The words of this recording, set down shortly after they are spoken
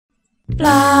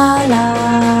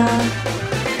Blarla.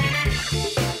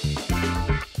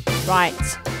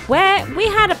 Right, where we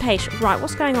had a patient. Right,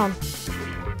 what's going on?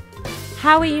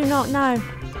 How will you not know?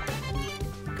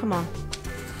 Come on.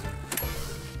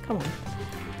 Come on.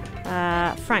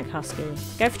 Frank Husky.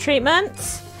 Go for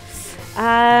treatment.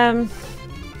 You're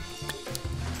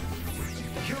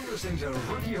listening to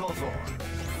Ricky Hawthorne.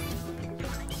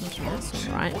 Okay, that's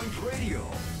alright.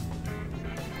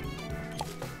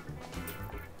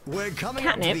 We're coming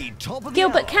Catnip. up to the top of the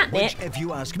Gilbert hour, Catnip. which, if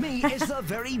you ask me, is the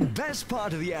very best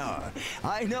part of the hour.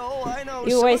 I know.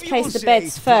 You some always of place will the say,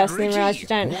 beds "But first and then Richie, realise you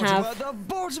don't what have about the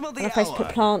bottom of the enough place to hour?" put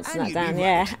plants and that you'd down, be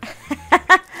yeah.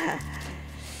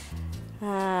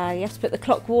 right. You have to put the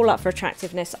clock wall up for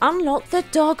attractiveness. Unlock the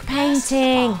dog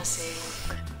painting.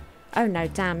 Oh no,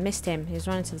 damn, missed him. He was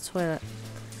running to the toilet.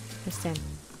 Missed him.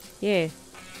 You.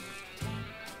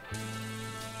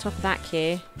 Top of that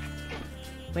queue.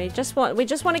 We just want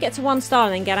to get to 1 star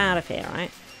and then get out of here,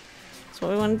 right? That's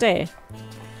what we want to do.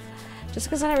 Just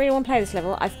because I don't really want to play this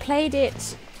level. I've played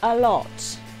it a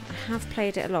lot. I have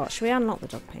played it a lot. Should we unlock the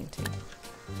dog painting?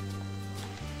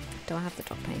 Do I have the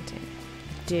dog painting?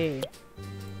 I do.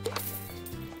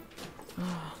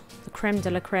 Oh, the creme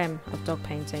de la creme of dog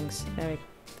paintings. There we go.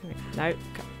 No,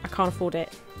 I can't afford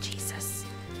it. Jesus.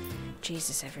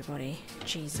 Jesus, everybody.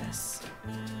 Jesus.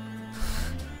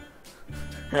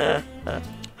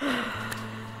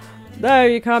 No,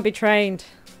 you can't be trained.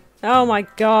 Oh my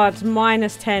god,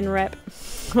 -10 rep.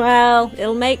 Well,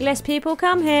 it'll make less people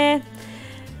come here.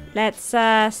 Let's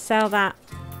sell that.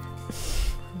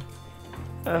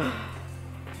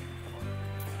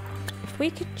 If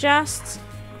we could just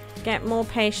get more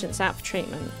patients out for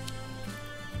treatment,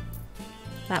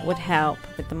 that would help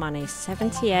with the money.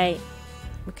 78.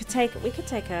 We could take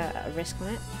a risk on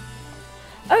it.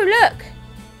 Oh look!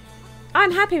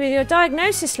 I'm happy with your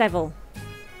diagnosis level.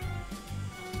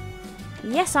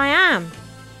 Yes, I am.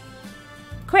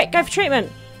 Quick, go for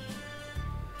treatment.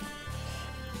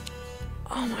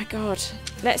 Oh my god.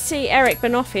 Let's see Eric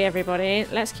Banoffee, everybody.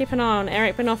 Let's keep an eye on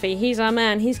Eric Banoffee. He's our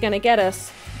man. He's going to get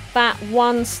us that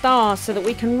 1 star so that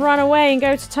we can run away and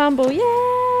go to Tumble.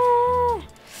 Yeah!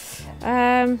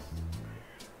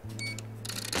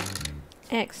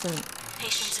 Excellent.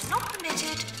 Patients are not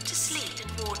permitted to sleep in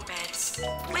ward beds.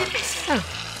 We're busy. Oh.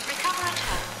 Recover at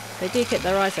home. They do keep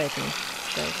their eyes open.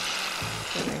 So,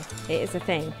 it is a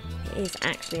thing. It is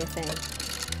actually a thing.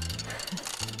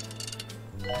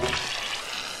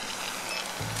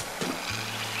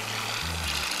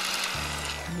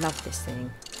 I love this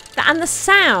thing. And the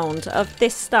sound of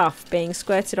this stuff being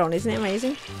squirted on, isn't it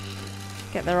amazing?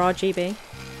 Get their RGB.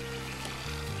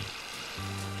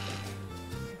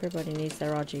 Everybody needs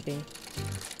their RGB.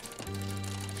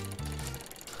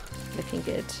 Looking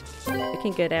good.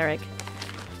 Looking good, Eric.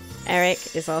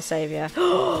 Eric is our saviour.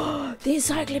 The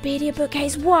encyclopedia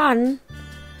bookcase 1!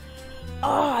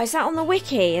 Oh, is that on the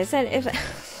wiki? Is that...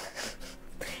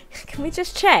 Can we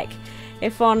just check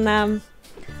if on the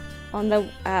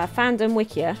fandom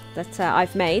wikia that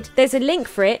I've made, there's a link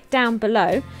for it down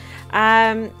below.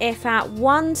 If at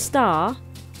 1 star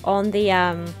on the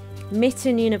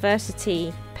Mitten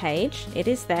University page, it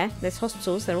is there. There's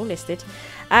hospitals, they're all listed.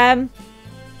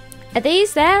 Are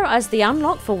these there as the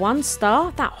unlock for 1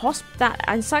 star? That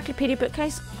encyclopedia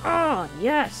bookcase? Oh,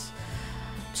 yes.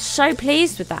 So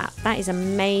pleased with that. That is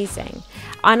amazing.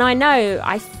 And I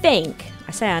think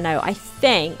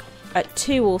at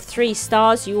 2 or 3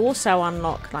 stars you also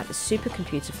unlock like the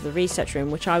supercomputer for the research room,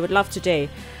 which I would love to do.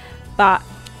 But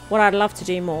what I'd love to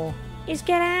do more is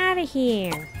get out of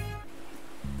here.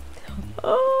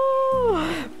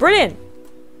 Oh, brilliant.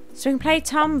 So we can play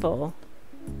Tumble.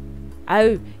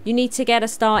 Oh, you need to get a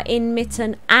star in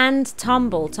Mitten and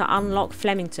Tumble to unlock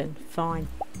Flemington. Fine.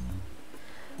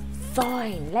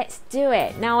 Fine, let's do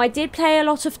it. Now, I did play a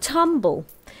lot of Tumble.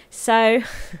 So,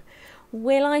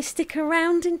 will I stick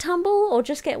around in Tumble or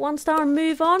just get 1 star and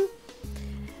move on?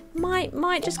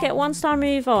 Might just get 1 star and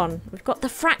move on. We've got the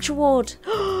Fracture Ward.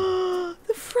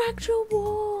 The Fracture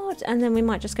Ward. And then we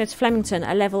might just go to Flemington,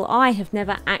 a level I have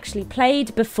never actually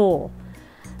played before.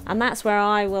 And that's where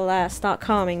I will start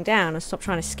calming down and stop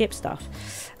trying to skip stuff.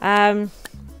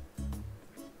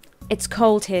 It's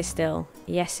cold here still.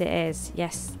 Yes, it is.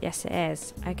 Yes, it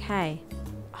is. Okay.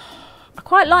 I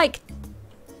quite like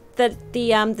the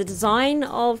design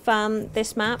of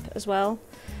this map as well.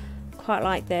 Quite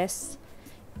like this.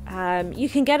 You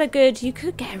could get a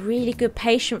really good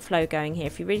patient flow going here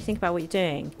if you really think about what you're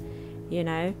doing. You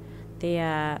know,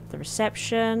 the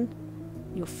reception,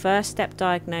 your first step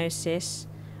diagnosis.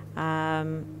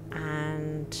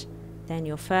 And then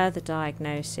your further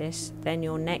diagnosis, then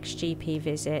your next GP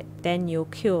visit, then your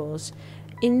cures,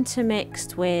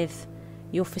 intermixed with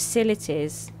your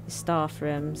facilities, staff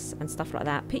rooms and stuff like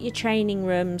that. Put your training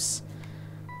rooms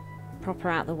proper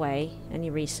out the way, and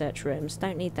your research rooms.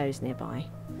 Don't need those nearby.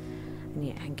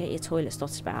 And get your toilets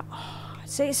dotted about. Oh,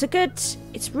 so it's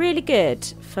really good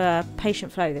for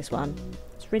patient flow, this one.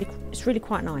 It's really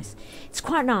quite nice. It's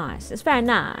quite nice. It's very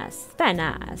nice. Very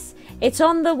nice. It's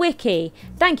on the wiki.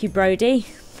 Thank you, Brody.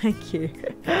 Thank you.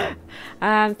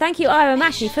 Thank you, Iowa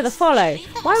Mackie, for the follow.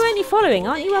 Why weren't you following?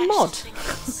 Aren't you a mod?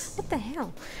 What the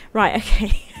hell? Right,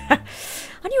 okay.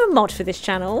 Aren't you a mod for this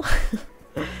channel?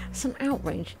 Some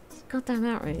outrage. Goddamn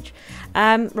outrage.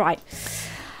 Right.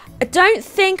 I don't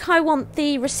think I want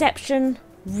the reception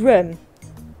room.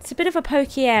 It's a bit of a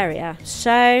pokey area,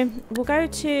 so we'll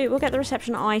get the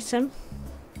reception item.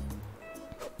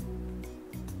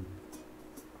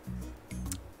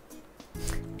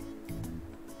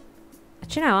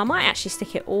 But you know, I might actually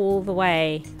stick it all the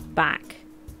way back.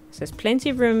 So there's plenty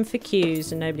of room for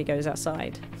queues and nobody goes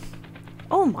outside.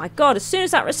 Oh my god, as soon as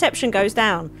that reception goes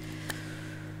down.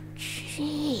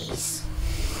 Jeez.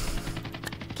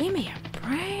 Give me a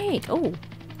break. Oh,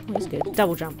 that's good.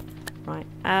 Double jump. Right.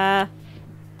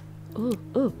 Ooh.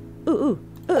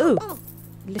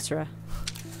 Littera.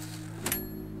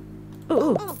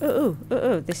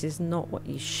 Ooh. This is not what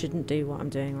you shouldn't do, what I'm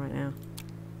doing right now.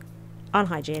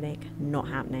 Unhygienic. Not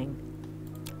happening.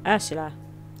 Ursula.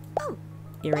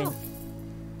 You're in.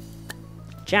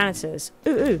 Janitors.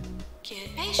 Ooh. Cured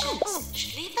patients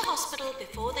should leave the hospital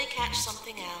before they catch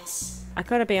something else. I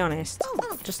gotta be honest,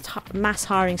 just mass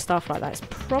hiring staff like that is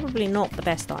probably not the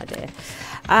best idea.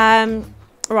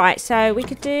 Right, so we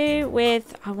could do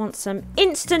with, I want some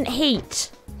instant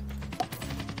heat.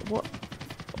 What?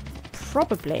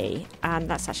 Probably,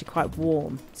 that's actually quite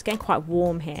warm. It's getting quite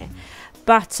warm here.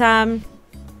 But the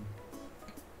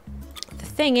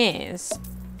thing is,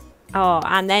 oh,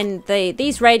 and then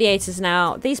these radiators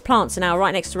now, these plants are now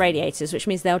right next to radiators, which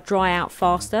means they'll dry out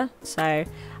faster. So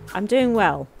I'm doing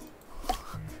well.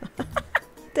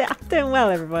 I'm doing well,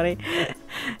 everybody.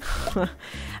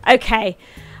 Okay.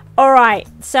 Alright,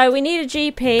 so we need a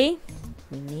GP.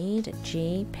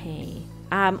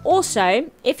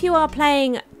 Also, if you are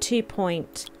playing 2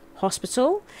 Point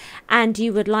Hospital and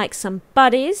you would like some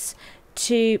buddies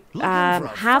to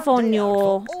have on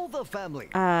your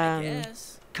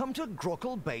come to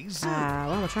Grockle Bay Zoo. what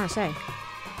am I trying to say?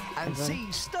 And see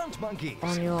stunt monkeys.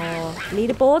 On your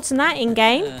leaderboards and that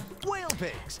in-game, Whale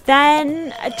pigs.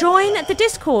 then join the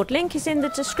Discord. Link is in the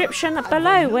description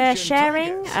below. We're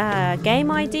sharing game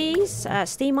IDs,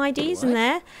 Steam IDs in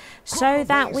there, so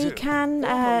that we can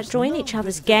join each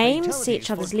other's games, see each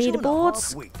other's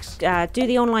leaderboards, do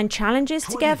the online challenges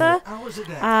together.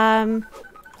 And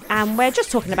we're just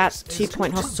talking about 2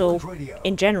 Point Hospital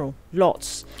in general.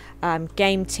 Lots.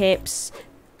 Game tips.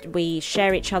 We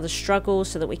share each other's struggles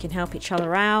so that we can help each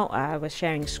other out. We're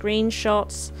sharing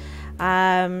screenshots,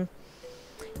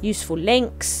 useful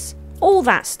links, all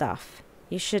that stuff.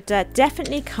 You should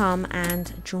definitely come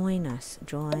and join us.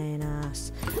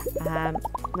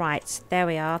 Right, there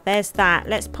we are. There's that.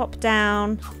 Let's pop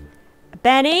down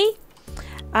Benny.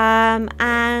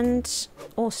 And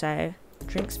also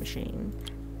drinks machine.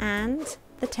 And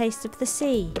the taste of the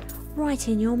sea. Right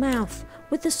in your mouth.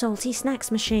 With the salty snacks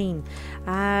machine.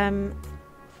 And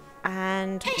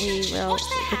we will... Wash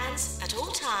their hands at all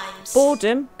times.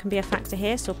 Boredom can be a factor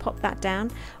here, so we'll pop that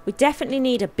down. We definitely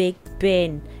need a big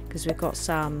bin, because we've got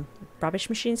some rubbish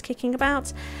machines kicking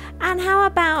about. And how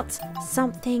about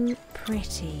something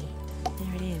pretty?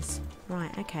 There it is.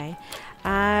 Right, okay.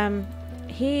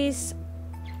 He's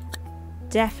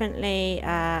definitely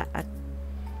our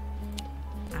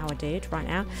dude right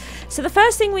now. So the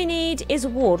first thing we need is a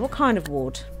ward. What kind of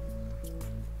ward?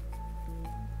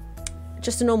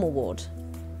 Just a normal ward.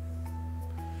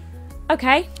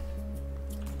 Okay.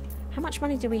 How much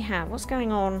money do we have? What's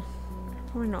going on?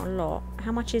 Probably not a lot.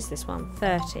 How much is this one?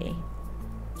 30. I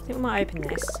think we might open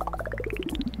this.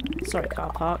 Sorry,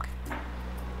 car park.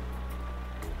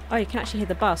 Oh, you can actually hear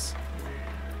the bus.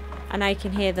 And now you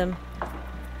can hear them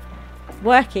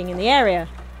working in the area.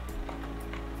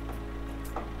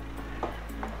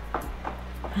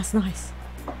 That's nice.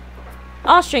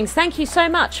 R-Strings, thank you so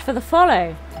much for the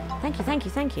follow. Thank you, thank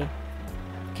you, thank you.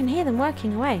 I can hear them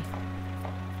working away.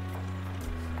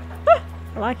 Ah,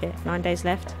 I like it. 9 days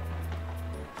left.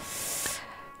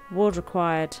 Ward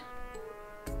required.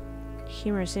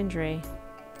 Humorous injury.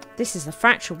 This is the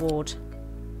fracture ward.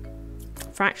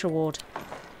 Fracture ward.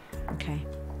 Okay.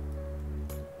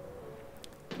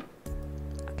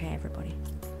 Okay, everybody.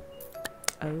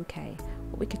 Okay.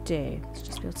 what we could do is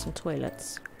just build some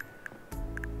toilets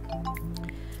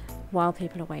while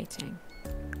people are waiting.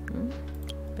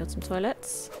 Build some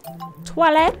toilets.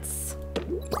 Toilets!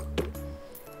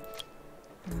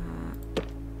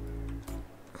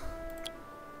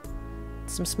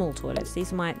 Some small toilets.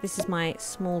 This is my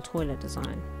small toilet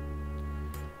design.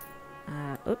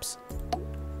 Oops.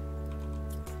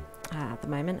 At the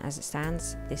moment, as it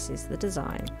stands, this is the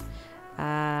design.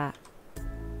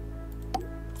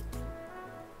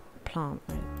 Plant.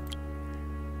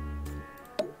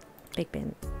 Big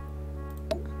bin.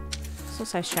 It's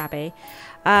also shabby.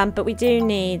 But we do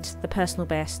need the personal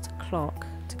best clock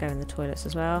to go in the toilets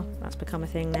as well. That's become a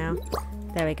thing now.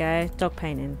 There we go. Dog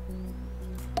painting.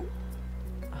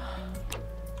 Oh,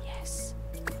 yes.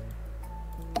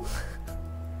 Boom.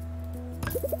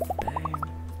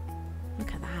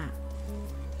 Look at that.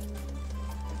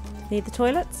 Need the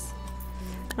toilets?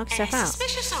 Knock yourself out.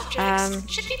 Suspicious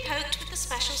objects should be poked with the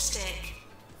special stick.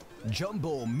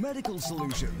 Jumbo Medical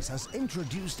Solutions has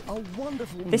introduced a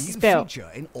wonderful This new is built. feature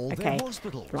in all Okay. their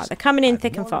hospitals. Right, they're coming in At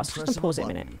thick and one fast. Just press of pause a it a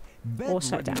minute. button, Or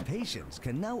slow it bedridden down. patients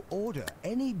can now order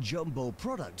any Jumbo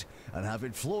product and have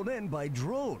it flown in by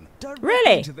drone directly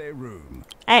Really? to their room.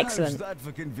 Excellent. How's that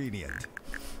for convenient?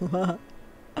 A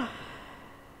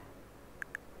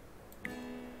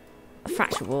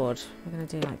fracture ward. We're going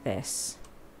to do like this.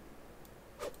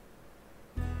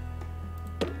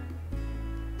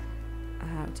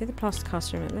 Do the plaster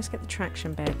cast room. Let's get the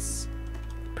traction beds.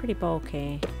 Pretty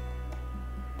bulky.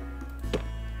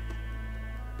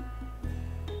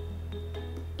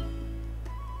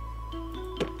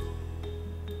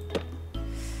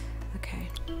 Okay.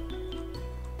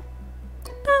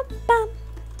 Bum, bum.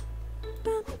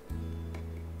 Bum.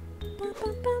 Bum,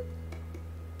 bum, bum.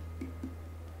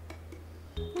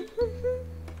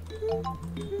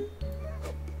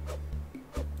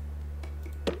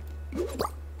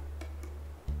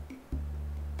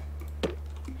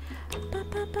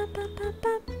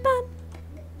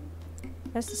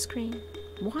 Where's the screen?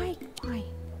 Why? Why?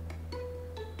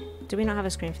 Do we not have a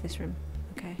screen for this room?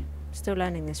 Okay. Still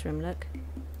learning this room, look.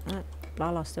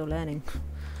 Blarla's still learning.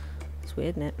 It's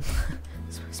weird, isn't it?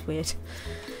 It's weird.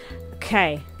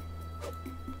 Okay.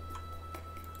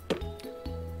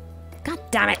 God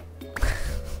damn it!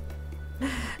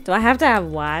 Do I have to have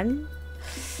one?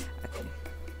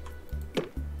 Okay.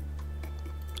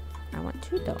 I want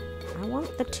two though. I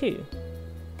want the two.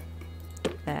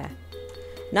 There.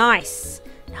 Nice!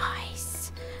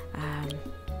 Nice!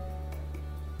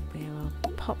 We will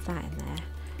pop that in there.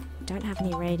 We don't have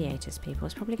any radiators, people.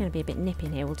 It's probably going to be a bit nippy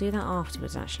in here. We'll do that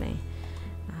afterwards, actually.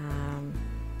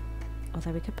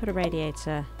 Although we could put a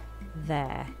radiator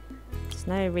there. There's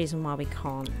no reason why we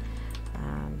can't.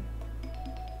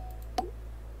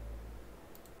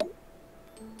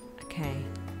 Okay.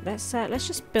 Let's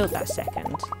just build that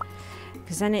second.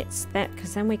 Because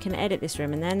then we can edit this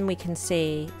room and then we can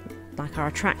see like our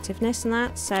attractiveness and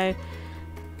that. So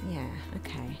yeah,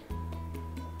 okay.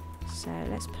 So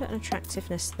let's put an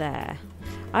attractiveness there.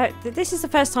 This is the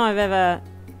first time I've ever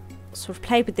sort of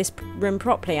played with this room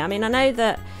properly. I mean, I know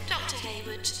that Dr.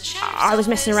 Hayward to the sheriff's I was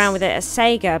messing around with office. it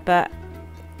at Sega, but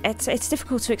it's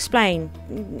difficult to explain.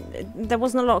 There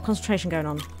wasn't a lot of concentration going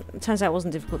on. It turns out it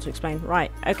wasn't difficult to explain.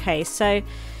 Right, okay, so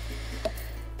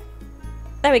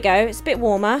there we go. It's a bit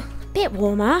warmer. Bit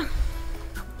warmer.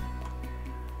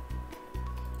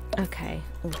 Okay.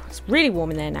 Ooh, it's really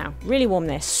warm in there now. Really warm in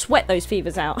there. Sweat those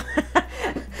fevers out.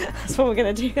 That's what we're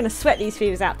going to do. We're going to sweat these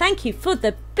fevers out. Thank you for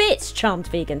the bits, Charmed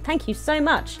Vegan. Thank you so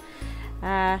much.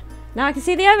 Now I can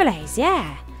see the overlays.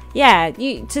 Yeah. Yeah.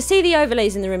 To see the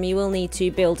overlays in the room, you will need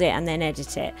to build it and then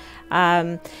edit it.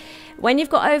 When you've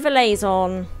got overlays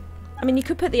on... I mean, you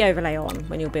could put the overlay on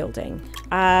when you're building.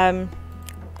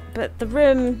 But the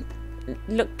room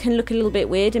can look a little bit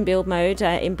weird in build mode,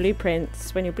 in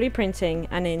blueprints, when you're blueprinting,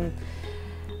 and in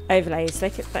overlays. I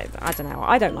don't know.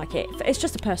 I don't like it. It's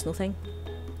just a personal thing.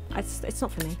 It's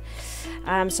not for me.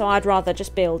 So I'd rather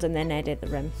just build and then edit the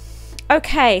room.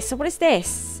 Okay, so what is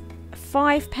this?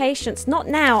 5 patients. Not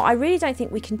now. I really don't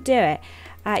think we can do it.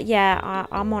 Yeah,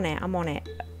 I'm on it. I'm on it.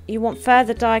 You want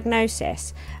further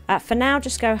diagnosis? For now,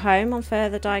 just go home on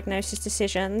further diagnosis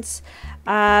decisions.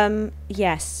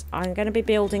 Yes, I'm going to be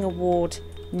building a ward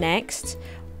next.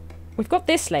 We've got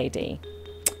this lady.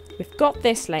 We've got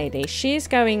this lady. She's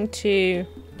going to...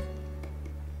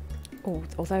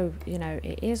 although, you know,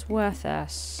 it is worth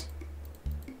us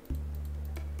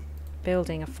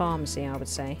building a pharmacy, I would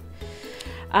say.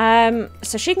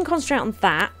 So she can concentrate on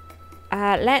that.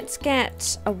 Let's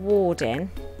get a ward in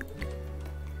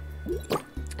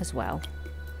as well.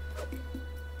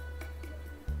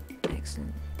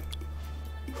 Excellent.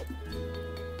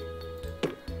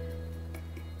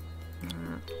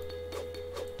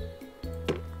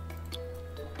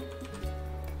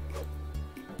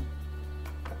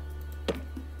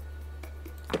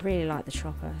 really like the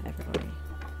chopper, everybody.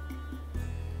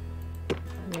 I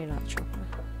really like the chopper.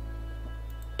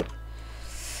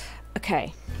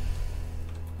 Okay.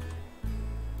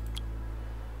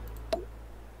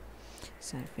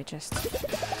 So if we just...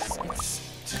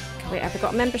 have we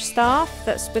got a member of staff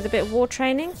that's with a bit of war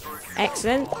training?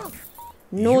 Excellent.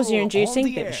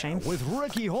 Nausea-inducing, bit of a shame. With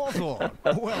Ricky Hawthorne.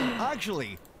 Well,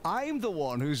 actually, I'm the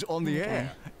one who's on the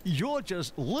air. You're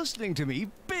just listening to me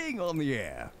being on the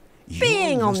air.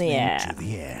 Being on the air. To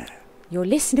the air. You're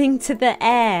listening to the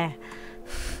air.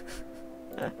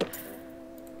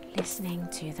 Listening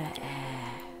to the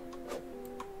air.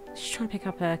 She's trying to pick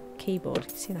up her keyboard.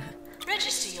 You see that?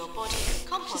 Register your body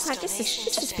compost She's like, this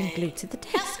has been glued to the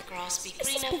Help desk. the grass be This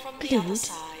has greener been from the glued other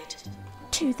side.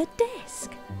 to the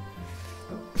desk.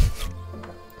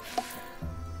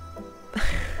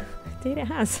 Indeed it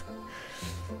has.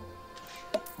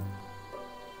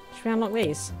 Should we unlock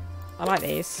these? I like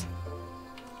these.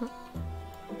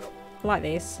 I like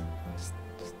these.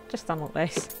 Just unlock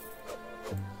those.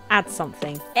 Add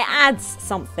something. It adds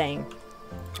something.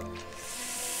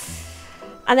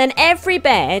 And then every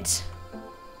bed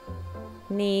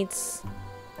needs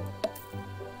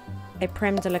a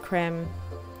creme de la creme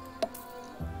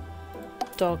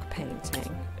dog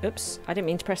painting. Oops, I didn't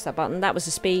mean to press that button. That was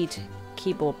a speed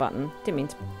keyboard button. Didn't mean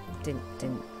to no.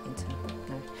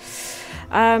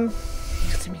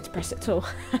 Didn't mean to press it at all.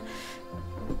 I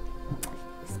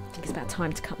think it's about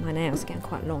time to cut my nails. It's getting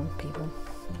quite long, people.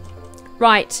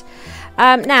 Right.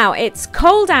 Now, it's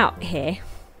cold out here.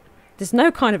 There's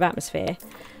no kind of atmosphere.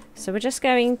 So we're just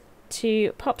going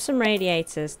to pop some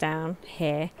radiators down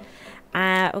here.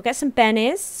 We'll get some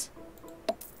bennies.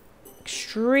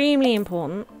 Extremely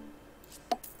important.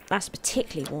 That's a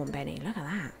particularly warm benny. Look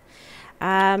at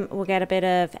that. We'll get a bit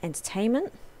of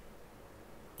entertainment.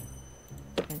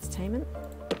 Entertainment.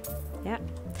 Yeah.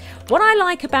 What I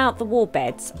like about the wall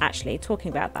beds, actually,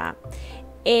 talking about that,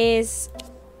 is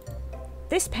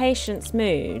this patient's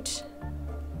mood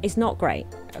is not great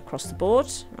across the board,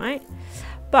 right?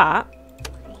 But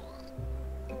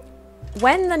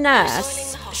when the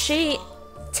nurse, she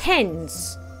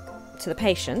tends to the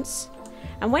patients,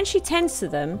 and when she tends to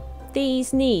them,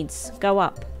 these needs go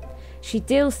up. She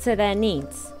deals to their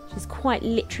needs. She's quite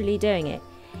literally doing it.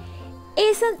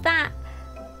 Isn't that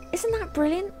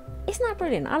brilliant? Isn't that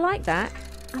brilliant? I like that.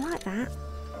 I like that.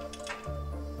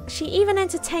 She even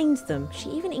entertains them. She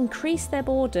even increased their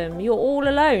boredom. You're all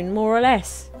alone, more or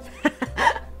less.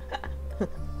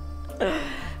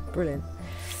 Brilliant.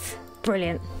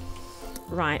 Brilliant.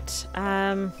 Right.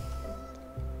 So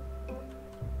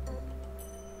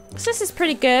this is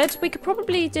pretty good. We could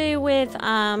probably do with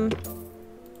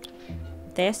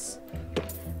this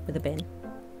with a bin.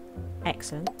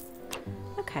 Excellent.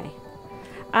 Okay.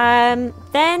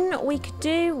 Then we could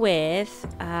do with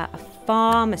a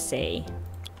pharmacy.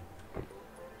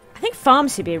 I think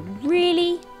pharmacy would be a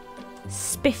really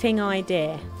spiffing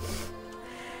idea.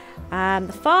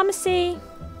 The pharmacy,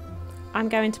 I'm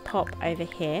going to pop over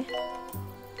here.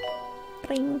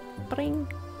 Bring, bring.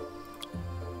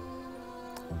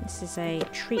 This is a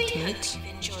treatment. We hope you've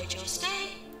enjoyed your stay,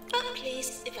 but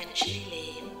please eventually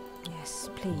leave. Yes,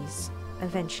 please.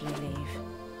 Eventually leave.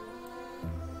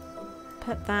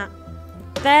 Put that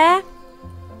there.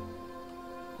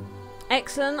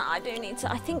 Excellent. I do need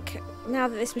to... I think now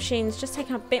that this machine's just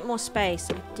taking up a bit more space,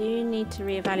 I do need to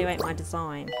reevaluate my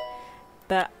design.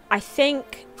 But I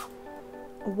think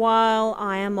while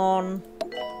I am on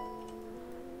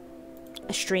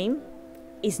a stream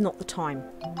is not the time.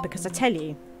 Because I tell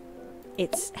you,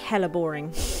 it's hella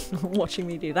boring watching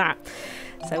me do that.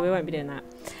 So we won't be doing that.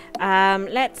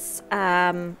 Let's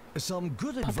some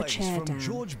good advice from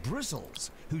George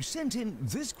Bristles, who sent in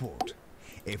this quote.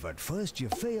 If at first you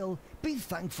fail, be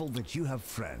thankful that you have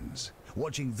friends.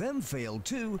 Watching them fail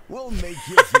too will make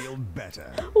you feel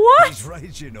better. What? He's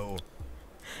right, you know.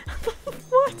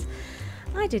 What?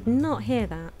 I did not hear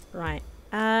that. Right.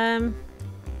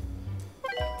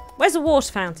 Where's the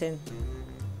water fountain?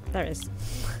 There it is.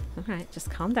 Alright, just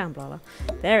calm down, Blarla.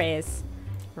 There it is.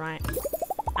 Right.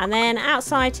 And then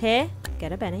outside here,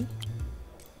 get a Benny.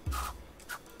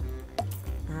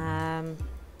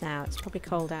 Now it's probably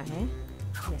cold out here.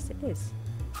 Yes, it is.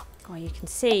 Oh, you could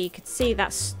see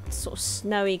that sort of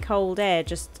snowy cold air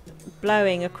just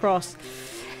blowing across.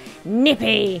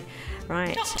 Nippy.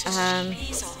 Right.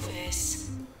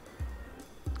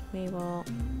 We will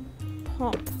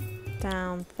pop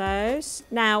down those.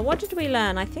 Now, what did we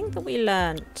learn? I think that we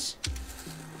learnt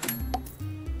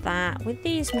that with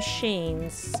these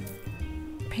machines,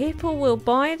 people will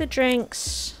buy the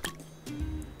drinks.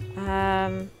 I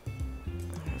don't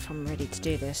know if I'm ready to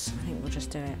do this. I think we'll just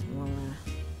do it.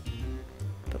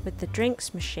 with the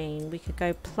drinks machine, we could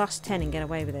go +10 and get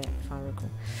away with it, if I recall.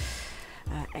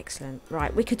 Excellent.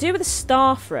 Right, we could do with a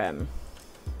staff room.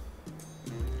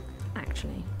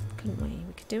 Actually, couldn't we?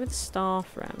 We could do with a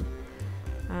staff room.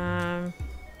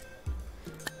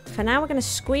 For now, we're going to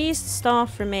squeeze the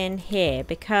staff room in here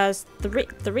because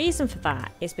the reason for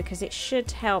that is because it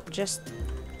should help just,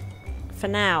 for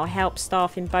now, help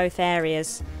staff in both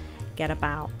areas get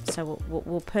about. So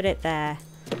we'll put it there.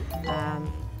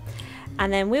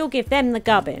 And then we'll give them the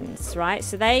gubbins, right?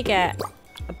 So they get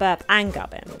a burp and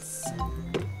gubbins.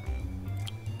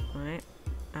 Right.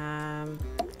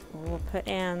 We'll put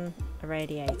in a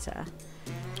radiator.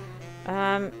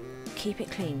 Keep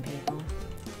it clean, people.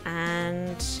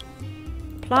 And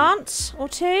plants or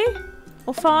 2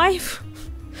 or 5.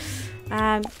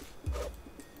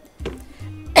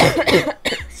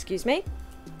 Excuse me.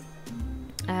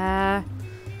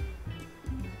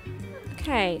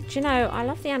 Okay, do you know, I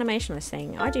love the animation of this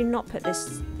thing. I do not put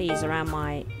these around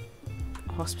my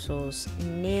hospitals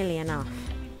nearly enough,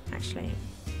 actually.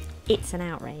 It's an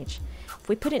outrage. If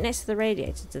we put it next to the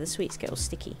radiator, do the sweets get all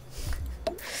sticky?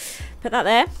 Put that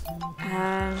there.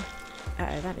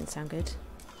 Uh-oh, that didn't sound good.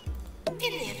 In the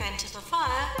event of a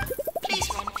fire, please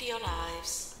run for your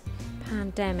lives.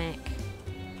 Pandemic.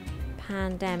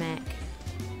 Pandemic.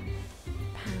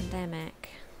 Pandemic.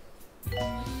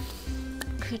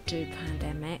 Could do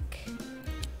pandemic.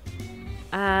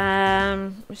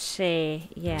 Let's see.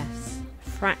 Yes.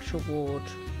 Fracture ward.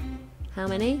 How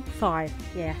many? 5.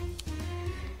 Yeah.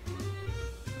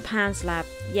 Pan's lab.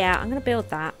 Yeah, I'm gonna build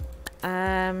that.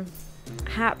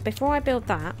 Before I build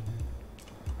that,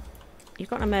 you've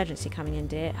got an emergency coming in,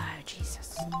 dear. Oh,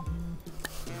 Jesus.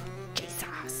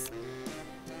 Jesus.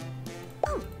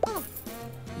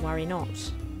 Worry not.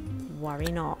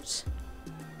 Worry not.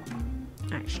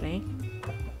 Actually.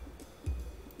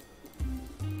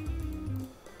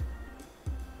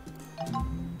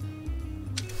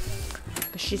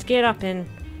 But she's geared up in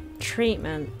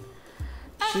treatment.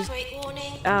 Earthquake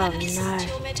warning. Oh, Listen to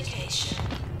no. your medication.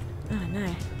 Oh,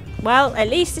 no. Well, at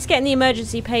least it's getting the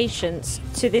emergency patients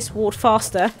to this ward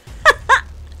faster.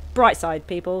 Bright side,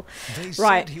 people. They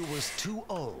Right. said he was too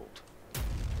old.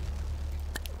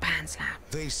 Pan's lab.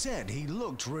 They said he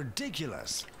looked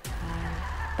ridiculous.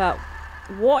 But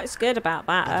what's good about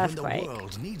that But when earthquake the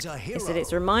world needs a hero, is that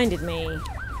it's reminded me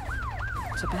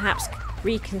to perhaps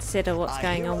reconsider what's a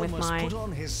going hero on with must my put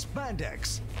on his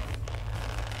spandex.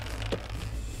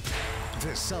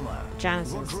 This summer,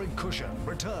 Janitors. Roderick Cushion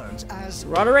returns as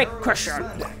Roderick Perilous Cushion.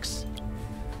 Spandex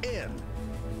in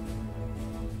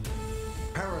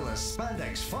Perilous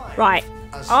Spandex 5. Right.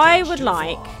 A I Stage would Too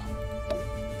like Far.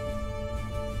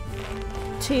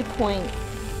 2-point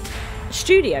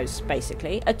studios,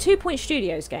 basically. A 2-point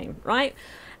studios game, right?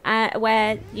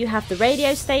 Where you have the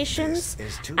radio stations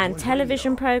This is 2 and Point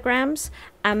television Radio. programs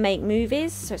and make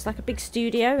movies. So it's like a big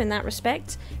studio in that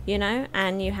respect, you know,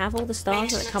 and you have all the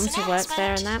stars that come to work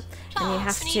there and that. And you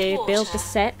have to build the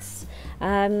sets,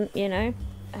 you know,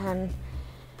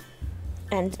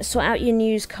 and sort out your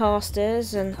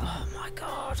newscasters and oh my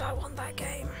god, I want that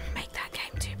game. Make that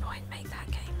game 2-point, make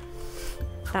that game.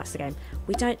 That's the game.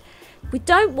 We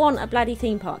don't want a bloody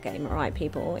theme park game, alright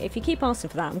people? If you keep asking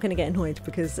for that, I'm going to get annoyed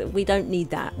because we don't need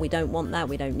that. We don't want that.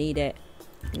 We don't need it.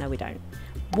 No, we don't.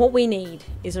 What we need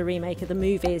is a remake of the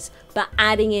movies, but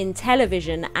adding in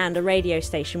television and a radio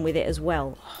station with it as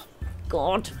well. Oh,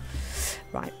 God.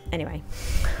 Right, anyway.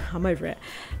 I'm over it.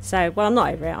 So, well, I'm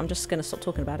not over it. I'm just going to stop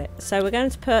talking about it. So we're going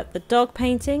to put the dog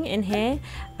painting in here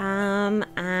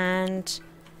and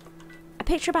a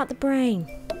picture about the brain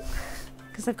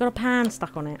because they've got a pan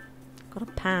stuck on it. Got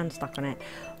a pan stuck on it.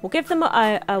 We'll give them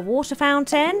a water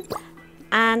fountain,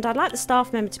 and I'd like the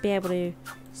staff member to be able to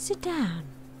sit down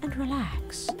and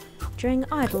relax during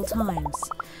idle times.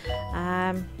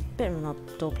 Bit of an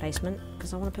odd door placement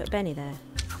because I want to put Benny there,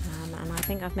 and I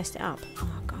think I've messed it up.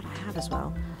 Oh god, I have as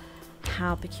well.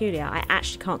 How peculiar! I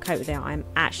actually can't cope with it. I'm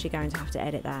actually going to have to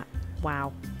edit that.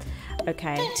 Wow.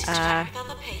 Okay. Don't distract with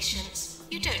other patients.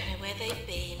 You don't know where they've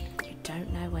been. You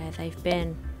don't know where they've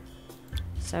been.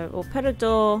 So we'll put a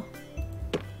door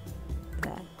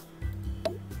there.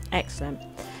 Excellent.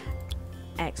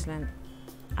 Excellent.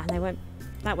 And they won't,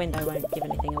 that window won't give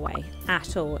anything away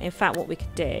at all. In fact, what we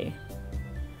could do,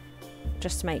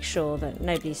 just to make sure that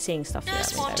nobody's seeing stuff through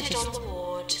Nurse that window, wanted on just the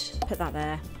ward. put that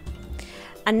there.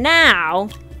 And now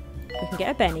we can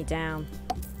get a Benny down.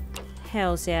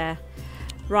 Hells yeah.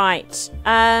 Right.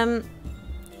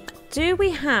 Do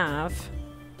we have?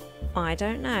 I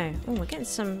don't know. Oh, we're getting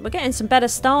some better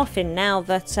staff in now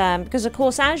that because of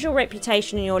course as your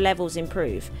reputation and your levels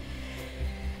improve,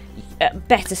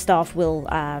 better staff will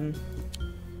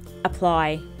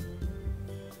apply.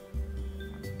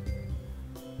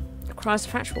 Cries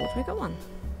of fracture ward. We got one.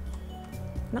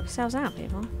 Knock yourselves out,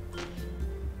 people.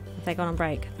 Have they gone on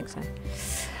break? I think so.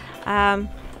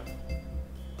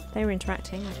 They were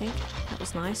interacting, I think. That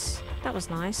was nice. That was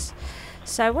nice.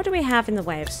 So what do we have in the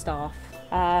way of staff?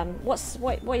 What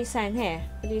are you saying here?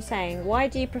 What are you saying? Why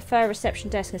do you prefer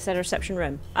reception desk instead of reception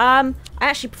room? I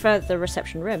actually prefer the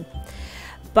reception room.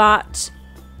 But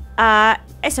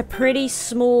it's a pretty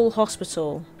small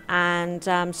hospital. And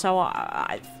so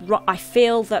I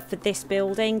feel that for this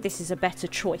building, this is a better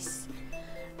choice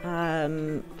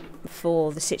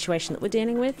for the situation that we're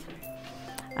dealing with.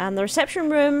 The reception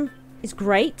room is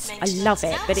great. I love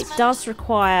it, but it does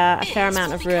require a fair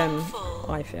amount of room,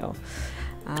 I feel.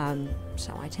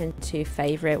 So I tend to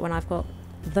favour it when I've got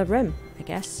the room, I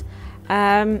guess.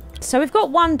 So we've got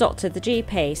one doctor, the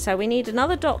GP. So we need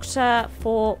another doctor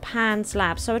for Pan's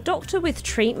lab. So a doctor with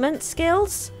treatment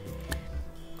skills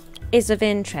is of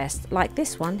interest, like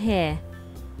this one here,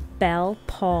 Bell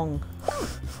Pong.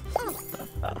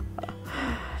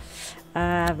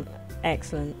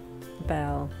 Excellent,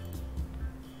 Bell.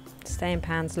 Stay in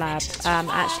Pan's lab.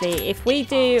 Actually, if we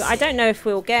do, I don't know if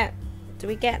we'll get. Do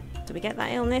we get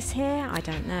that illness here? I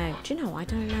don't know. Do you know? I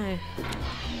don't know.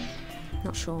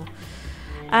 Not sure.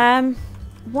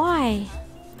 Why?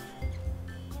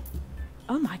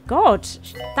 Oh my God,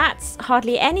 that's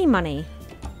hardly any money.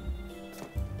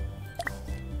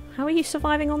 How are you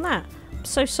surviving on that? I'm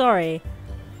so sorry.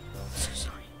 I'm so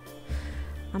sorry.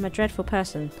 I'm a dreadful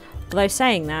person. Although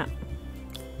saying that,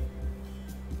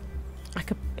 I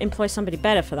could employ somebody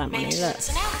better for that money. Look.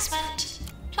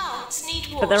 Plants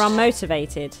need water. But they're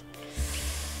unmotivated.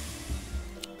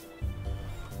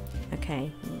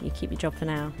 Okay, you keep your job for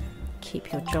now.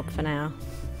 Keep your job for now.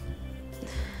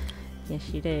 Yes,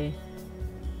 you do.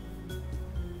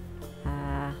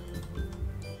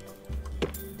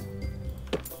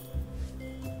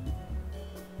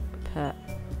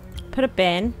 Put a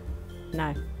bin.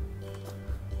 No.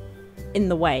 In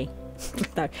the way.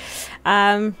 No.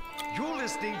 You're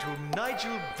listening to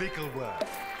Nigel Bickleworth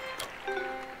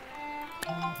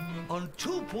on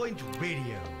 2 Point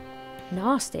Radio.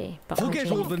 Nasty, but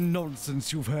forget all the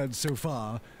nonsense you've heard so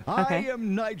far. Okay. I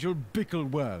am Nigel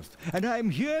Bickleworth, and I am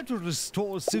here to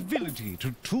restore civility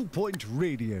to 2 Point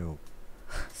Radio.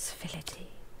 Civility.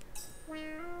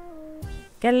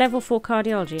 Get a level 4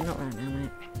 cardiology. Not right now,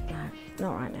 mate. No,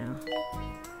 not right now.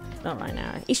 Not right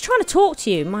now. He's trying to talk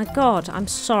to you. My God, I'm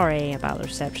sorry about the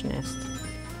receptionist.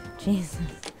 Jesus.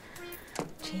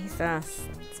 Jesus.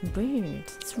 It's rude.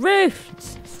 It's rude.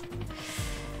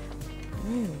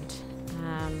 Rude.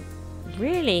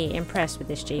 Really impressed with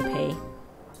this GP.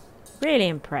 Really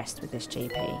impressed with this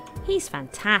GP. He's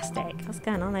fantastic. What's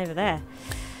going on over there?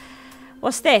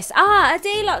 What's this? Ah, a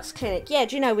deluxe clinic. Yeah,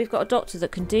 do you know, we've got a doctor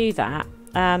that can do that.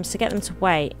 So get them to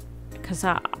wait. Because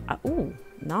ooh,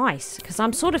 nice. Because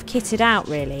I'm sort of kitted out,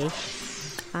 really.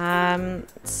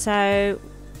 So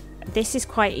this is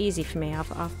quite easy for me.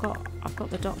 I've got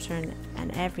the doctor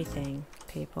and everything,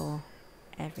 people.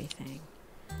 Everything.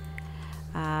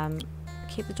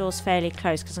 Keep the doors fairly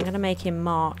closed because I'm going to make him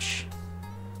march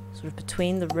sort of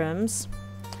between the rooms.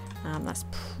 That's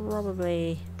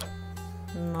probably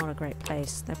not a great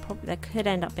place. There could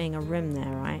end up being a room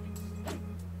there, right?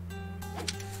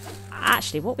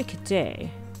 Actually, what we could do,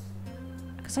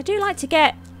 because I do like to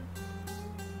get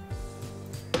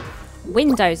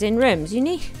windows in rooms. You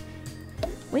need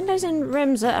windows in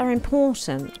rooms that are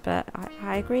important, but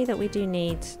I agree that we do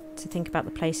need to think about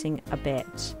the placing a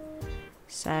bit.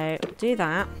 So do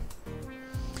that.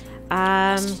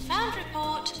 Found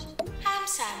report. Ham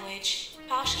sandwich,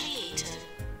 partially eaten.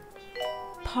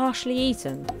 Partially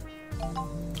eaten.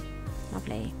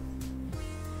 Lovely.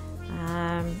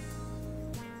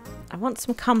 I want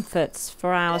some comforts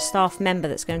for our staff member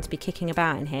that's going to be kicking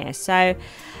about in here. So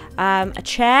a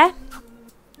chair.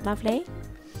 Lovely.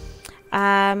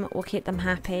 We'll keep them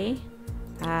happy.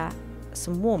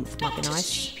 Some warmth might be nice.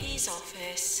 GP's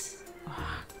office.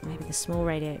 Oh, maybe the small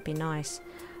radio would be nice.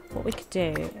 What we could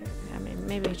do, I mean,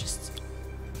 maybe just,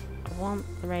 I want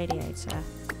the radiator.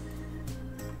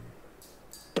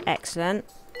 Excellent.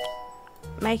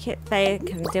 Make it, they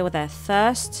can deal with their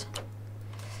thirst.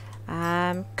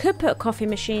 Could put a coffee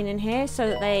machine in here so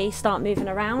that they start moving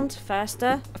around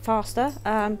faster,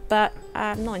 but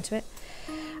I'm not into it.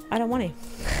 I don't want to.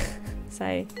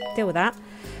 So deal with that.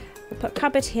 We'll put a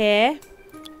cupboard here.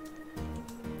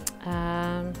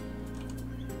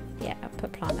 Yeah, I'll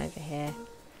put plant over here.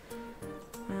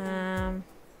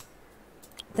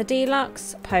 The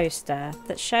deluxe poster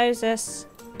that shows us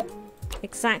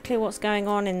exactly what's going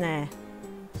on in there.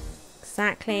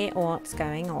 exactly what's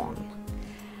going on.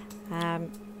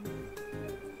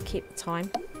 Keep the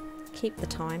time. Keep the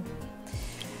time.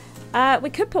 We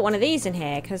could put one of these in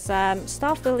here because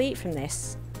staff will eat from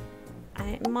this.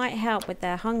 And it might help with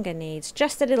their hunger needs.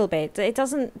 Just a little bit. It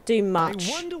doesn't do much.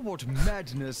 I wonder what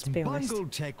madness Bungle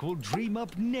Tech will dream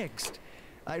up next.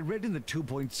 I read in the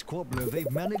 2-point squabbler they've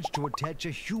managed to attach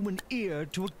a human ear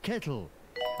to a kettle.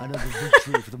 Another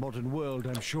victory for the modern world,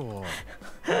 I'm sure.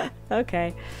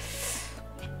 Okay.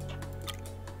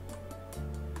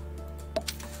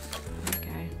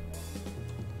 Okay.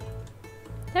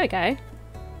 There we go.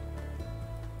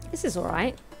 This is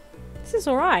alright. This is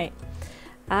alright.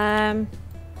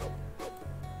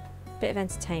 Bit of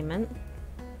entertainment.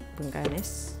 Wouldn't go in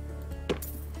this.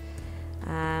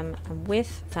 And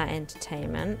with that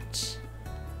entertainment...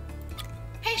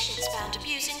 Patients found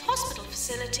abusing hospital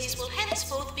facilities will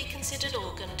henceforth be considered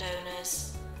organ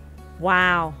donors.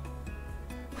 Wow.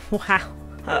 Wow.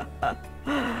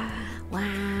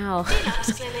 Wow.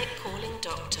 Deluxe clinic calling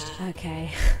doctor.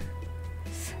 Okay.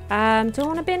 Do I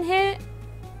want a bin here?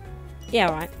 Yeah,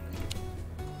 alright.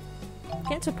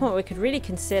 Getting to a point where we could really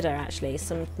consider actually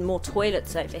some more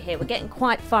toilets over here. We're getting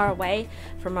quite far away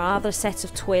from our other set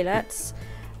of toilets.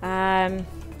 You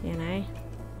know.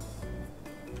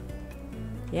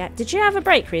 Yeah. Did you have a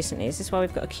break recently? Is this why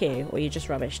we've got a queue? Or are you just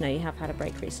rubbish? No, you have had a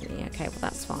break recently. Okay, well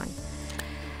that's fine.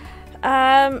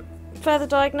 Further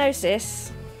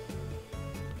diagnosis.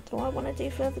 Do I want to do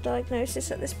further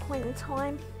diagnosis at this point in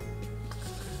time?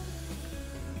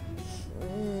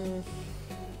 Or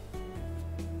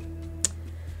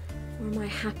am I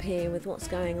happy with what's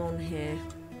going on here?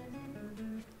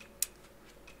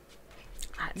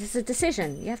 This is a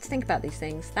decision. You have to think about these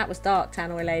things. That was dark,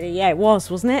 Tannoy Lady. Yeah, it was,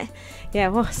 wasn't it? Yeah,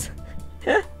 it was.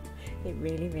 It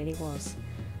really, really was.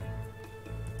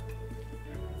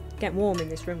 Getting warm in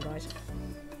this room, guys.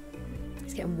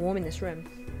 It's getting warm in this room.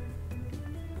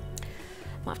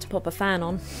 Might have to pop a fan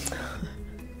on.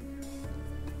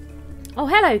 Oh,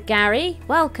 hello, Gary.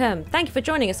 Welcome. Thank you for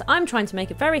joining us. I'm trying to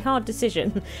make a very hard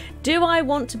decision. Do I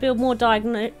want to build more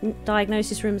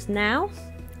diagnosis rooms now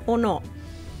or not?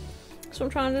 That's what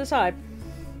I'm trying to decide.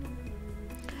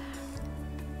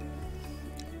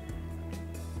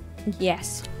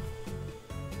 Yes.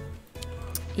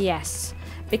 Yes.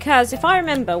 Because if I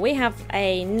remember, we have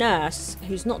a nurse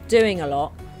who's not doing a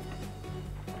lot.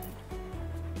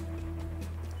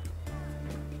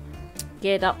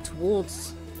 Geared up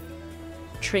towards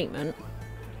treatment.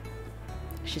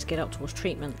 She's geared up towards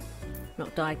treatment,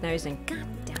 not diagnosing. God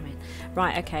damn it.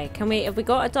 Right, okay. Have we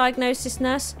got a diagnosis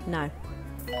nurse? No.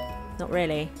 Not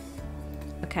really.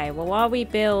 Okay, well while we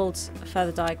build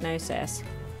further diagnosis.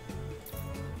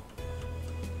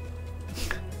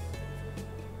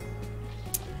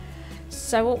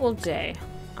 So what we'll do,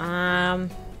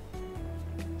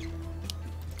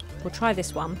 we'll try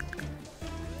this one.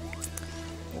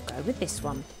 We'll go with this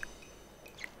one.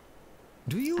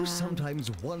 Do you sometimes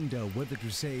wonder whether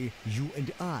to say you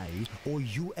and I or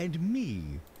you and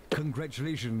me?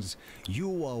 Congratulations,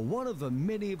 you are one of the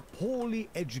many poorly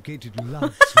educated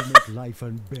lads who make life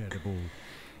unbearable.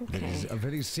 Okay. It is a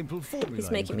very simple formula. He's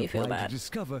making me feel bad. To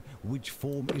discover which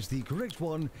form is the correct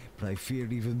one, but I fear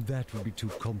even that would be too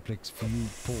complex for you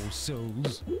poor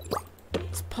souls.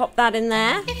 Let's pop that in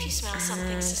there. If you smell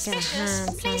something suspicious,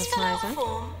 please fill out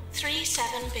form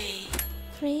 37B.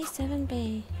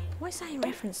 37B. What is that in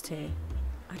reference to?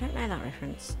 I don't know that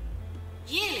reference.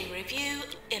 Yearly review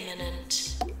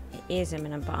imminent. It is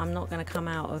imminent, but I'm not going to come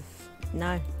out of...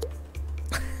 No.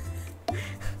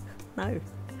 No.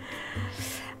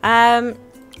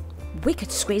 We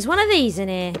could squeeze one of these in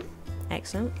here.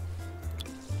 Excellent.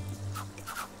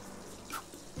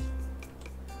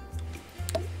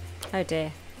 Oh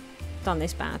dear. Done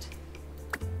this bad.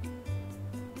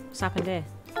 What's happened here?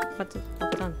 What have I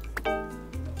done?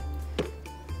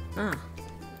 Ah.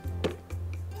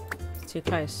 It's too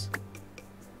close.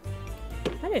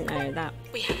 I didn't know that.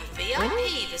 We have a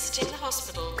VIP visiting the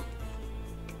hospital.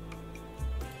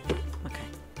 Okay.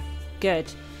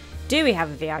 Good. Do we have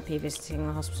a VIP visiting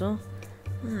the hospital?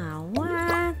 Ah,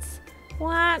 what?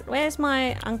 What? Where's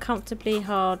my uncomfortably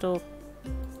hard or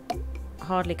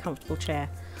hardly comfortable chair?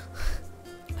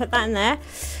 Put that in there.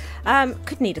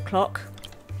 Could need a clock.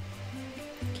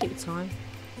 Keep the time.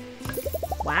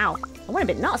 Wow. I went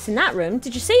a bit nuts in that room.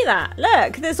 Did you see that?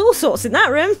 Look, there's all sorts in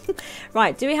that room.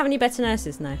 Right, do we have any better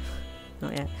nurses? No.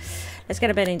 Not yet. Let's get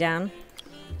a bedding down.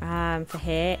 For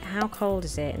here. How cold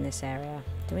is it in this area?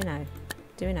 Do we know?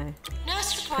 Do we know?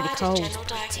 Nurse Pretty required cold. general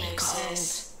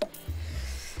diagnosis.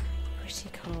 Pretty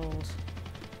cold.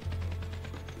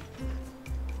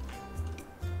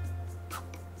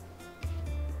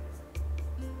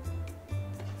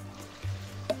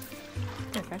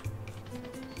 Okay.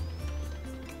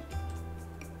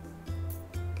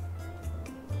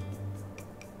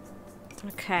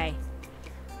 Okay.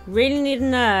 Really need a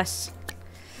nurse.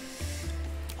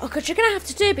 Oh god, you're gonna have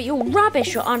to do it, but you're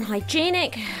rubbish, you're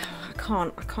unhygienic. I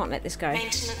can't let this go.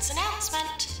 Maintenance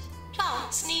announcement.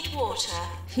 Plants need water.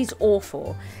 He's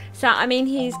awful. So, I mean,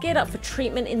 he's geared up for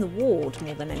treatment in the ward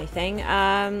more than anything.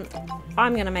 I'm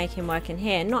going to make him work in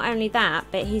here. Not only that,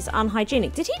 but he's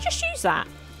unhygienic. Did he just use that?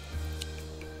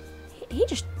 Did he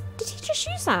just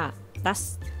use that?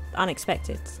 That's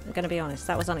unexpected. I'm going to be honest.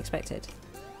 That was unexpected.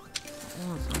 That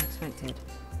was unexpected.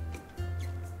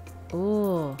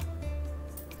 Ooh.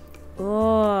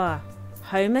 Ooh.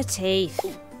 Homer teeth.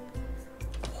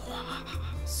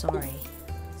 Sorry.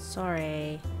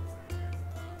 Sorry.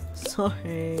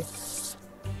 Sorry.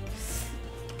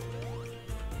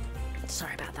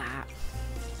 Sorry about that.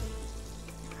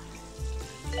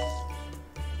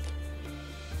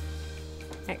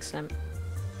 Excellent.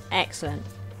 Excellent.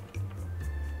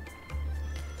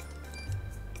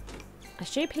 As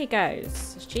GP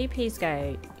goes, as GPs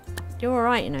go, you're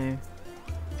alright, you know.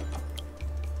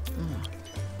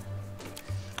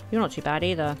 You're not too bad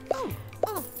either.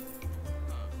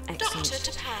 Excellent.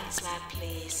 Doctor to Pan's lab,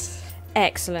 please.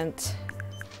 Excellent.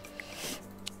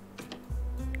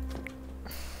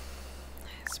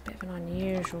 It's a bit of an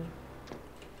unusual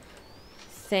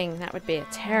thing. That would be a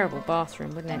terrible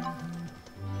bathroom, wouldn't it?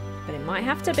 But it might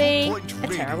have to be a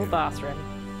terrible bathroom.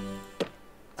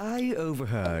 I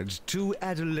overheard two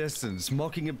adolescents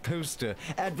mocking a poster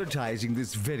advertising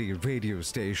this very radio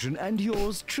station and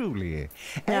yours truly.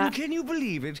 And can you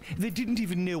believe it? They didn't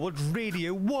even know what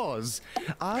radio was.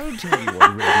 I'll tell you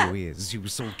what radio is, you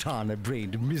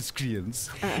sultana-brained miscreants.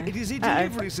 It is a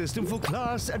delivery system for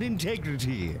class and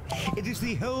integrity. It is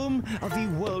the home of the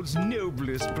world's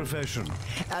noblest profession.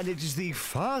 And it is the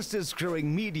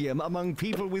fastest-growing medium among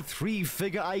people with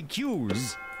 3-figure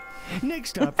IQs.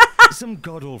 Next up, some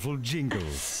god-awful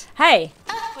jingles. Hey!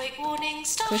 Earthquake warning.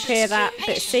 Can we clear that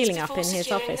bit of ceiling up in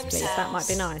his office, please? That might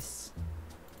be nice.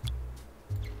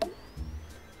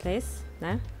 Please?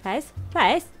 No? Please?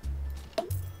 Please?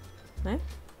 No?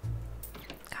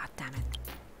 God damn it.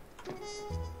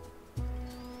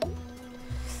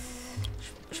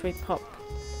 Should we pop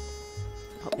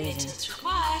these in? Maintenance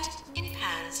required in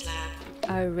Pan's lab.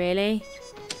 Oh, really?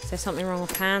 Is there something wrong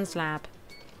with Pan's lab?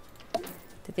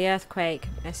 Did the earthquake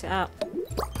mess it up?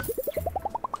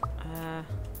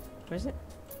 Where is it?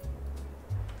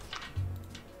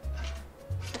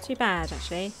 Not too bad,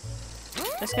 actually.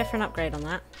 Let's go for an upgrade on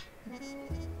that. Let's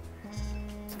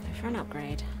go for an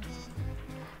upgrade.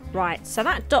 Right, so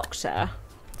that doctor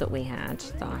that we had,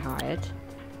 that I hired.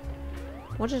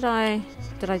 What did I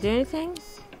do anything?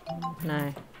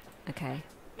 No. Okay.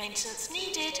 Maintenance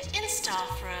needed in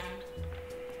staff room.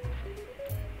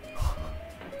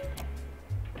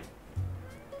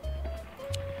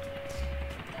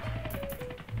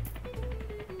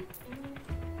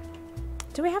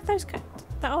 Do we have those?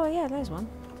 Oh yeah, there's one.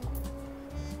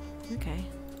 Okay.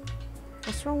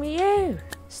 What's wrong with you?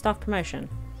 Staff promotion.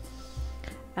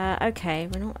 Okay,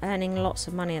 we're not earning lots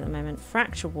of money at the moment.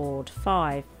 Fracture ward,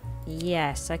 5.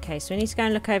 Yes, okay, so we need to go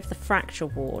and look over the fracture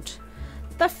ward.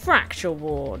 The fracture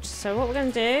ward. So what we're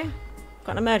going to do...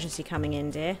 Got an emergency coming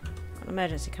in, dear. Got an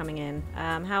emergency coming in.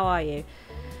 How are you?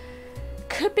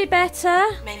 Could be better.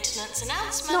 Maintenance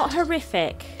announcement. Not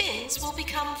horrific. Bins will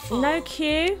become full. No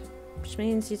queue. Which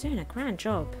means you're doing a grand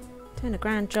job. Doing a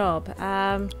grand job.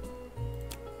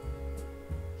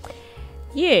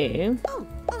 You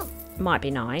might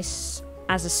be nice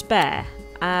as a spare.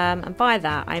 And by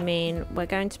that, I mean we're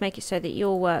going to make it so that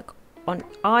you'll work on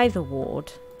either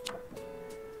ward.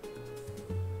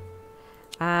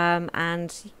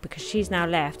 And because she's now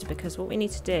left, because what we need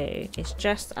to do is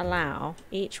just allow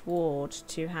each ward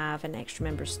to have an extra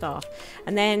member of staff.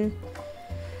 And then...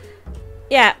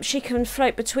 yeah, she can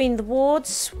float between the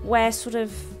wards where sort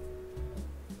of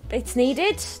it's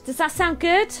needed. Does that sound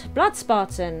good? Blood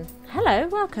Spartan. Hello,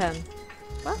 welcome.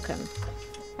 Welcome.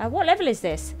 What level is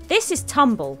this? This is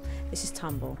Tumble. This is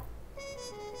Tumble.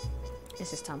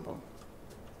 This is Tumble.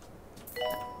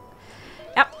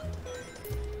 Yep.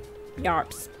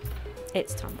 Yarps.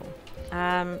 It's Tumble.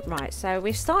 Right, so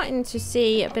we're starting to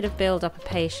see a bit of build-up of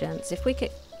patients. If we could...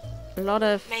 a lot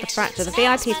of the fracture. The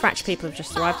VIP fracture people have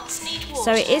just arrived.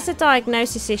 So it is a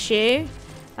diagnosis issue.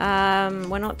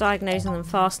 We're not diagnosing them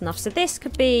fast enough. So this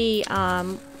could be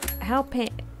helping.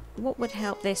 What would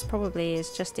help this probably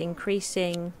is just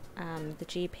increasing the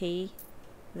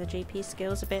GP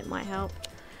skills a bit might help.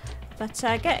 But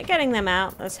getting them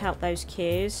out, let's help those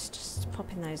queues. Just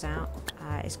popping those out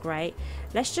is great.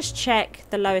 Let's just check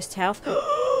the lowest health.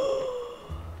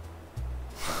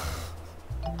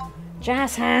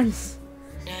 Jazz hands.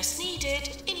 Nurse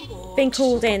needed in ward. Been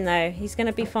called in though. He's going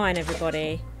to be fine,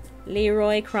 everybody.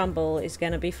 Leroy Crumble is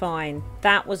going to be fine.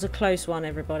 That was a close one,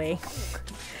 everybody.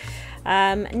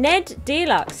 Ned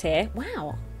Deluxe here.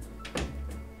 Wow.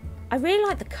 I really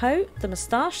like the coat, the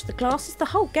moustache, the glasses, the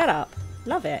whole get-up.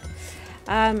 Love it.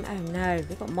 Oh no,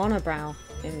 we've got monobrow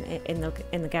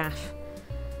in the gaff.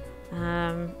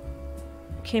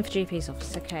 Keen for GP's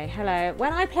office. Okay, hello.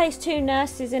 When I placed 2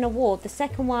 nurses in a ward, the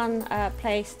second one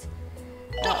placed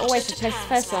always replace the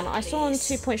first one. I saw on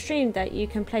 2 Point Stream that you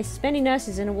can place as many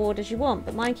nurses in a ward as you want,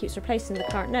 but mine keeps replacing the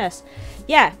current nurse.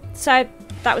 Yeah, so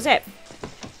that was it.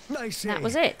 That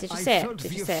was it. Did you see it?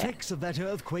 Did you see it?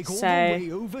 So,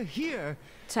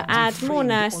 to add more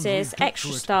nurses,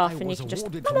 extra staff, and you can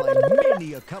just... There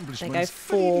go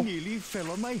 4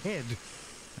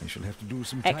 I shall have to do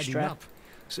some extra. up.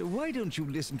 So why don't you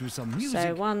listen to some music?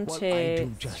 So 1,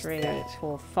 2, 3,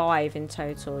 4, 5 in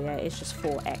total. Yeah, it's just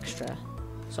 4 extra.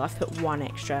 So I've put 1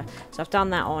 extra. So I've done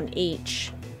that on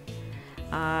each.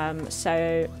 And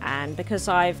because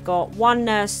I've got 1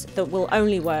 nurse that will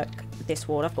only work this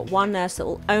ward, I've got 1 nurse that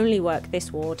will only work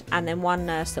this ward, and then 1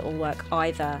 nurse that will work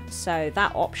either. So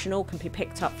that optional can be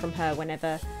picked up from her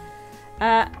whenever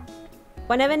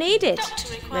needed.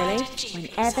 Really,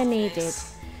 whenever needed.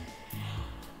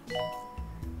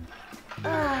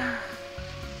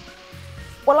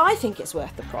 Well, I think it's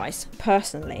worth the price,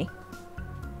 personally.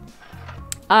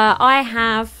 I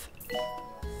have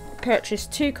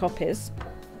purchased 2 copies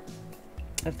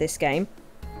of this game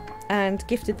and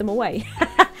gifted them away.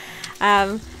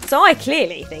 So I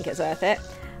clearly think it's worth it.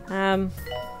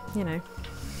 You know.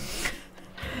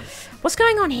 What's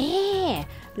going on here?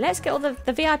 Let's get all the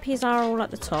VIPs are all at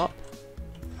the top.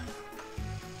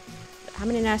 How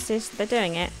many nurses? They're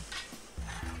doing it.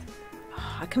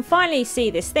 I can finally see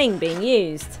this thing being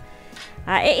used.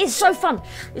 It is so fun.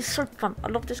 It's so fun. I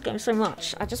love this game so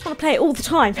much. I just want to play it all the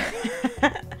time.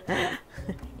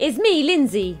 It's me,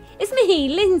 Lindsay. It's me,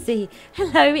 Lindsay.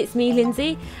 Hello, it's me,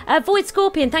 Lindsay. Void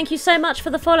Scorpion, thank you so much for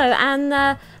the follow. And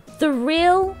the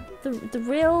real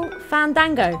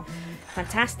Fandango.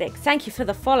 Fantastic. Thank you for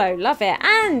the follow. Love it.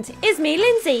 And it's me,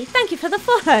 Lindsay. Thank you for the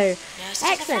follow.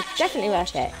 Excellent. Definitely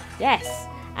worth it. Yes.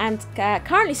 And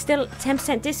currently still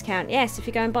 10% discount. Yes, if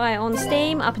you go and buy it on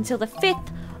Steam up until the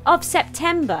 5th of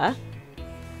September,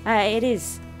 it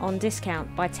is on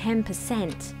discount by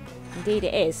 10%. Indeed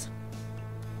it is.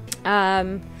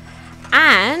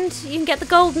 And you can get the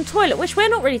golden toilet, which we're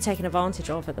not really taking advantage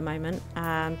of at the moment,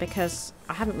 because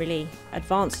I haven't really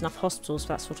advanced enough hospitals for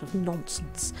that sort of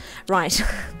nonsense. Right.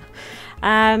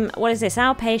 What is this?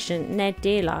 Our patient, Ned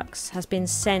Deluxe, has been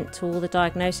sent to all the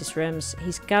diagnosis rooms.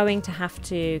 He's going to have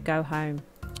to go home.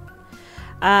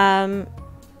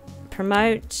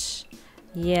 Promote.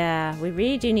 Yeah, we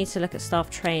really do need to look at staff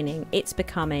training. It's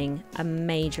becoming a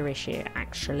major issue,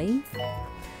 actually.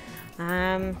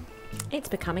 It's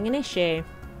becoming an issue.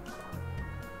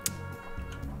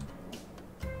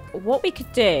 What we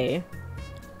could do...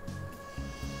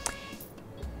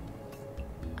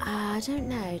 I don't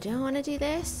know. Do I want to do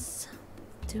this?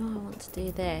 Do I want to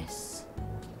do this?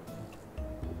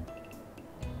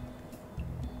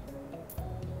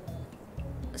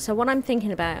 So what I'm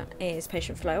thinking about is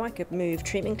patient flow. I could move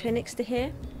treatment clinics to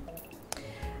here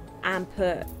and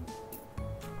put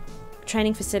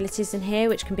training facilities in here,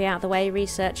 which can be out of the way,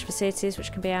 research facilities,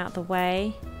 which can be out of the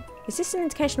way. Is this an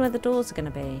indication where the doors are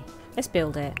going to be? Let's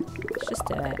build it. Let's just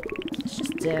do it. Let's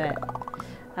just do it.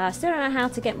 Still don't know how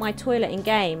to get my toilet in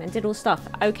game and did all stuff.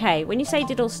 Okay, when you say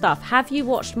did all stuff, have you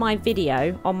watched my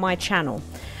video on my channel?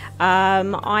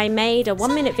 I made a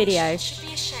 1-minute video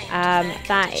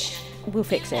that will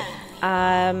fix it.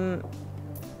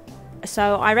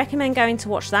 So I recommend going to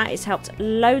watch that. It's helped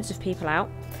loads of people out.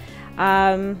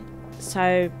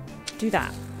 So do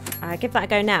that. Give that a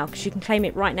go now, because you can claim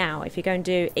it right now if you go and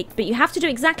do it. But you have to do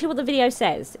exactly what the video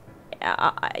says.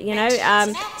 You know,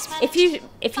 if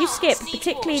you skip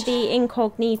particularly the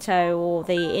incognito or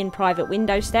the in private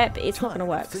window step, it's not going to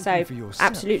work. So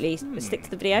absolutely stick to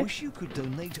the video,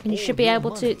 and you should be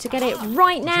able to get it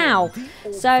right now.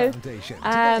 So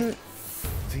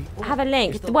have a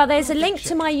link. Well, there's a link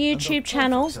to my YouTube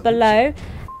channel below,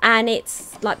 and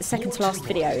it's like the second to last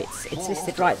video. It's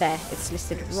listed right there. It's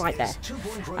listed right there.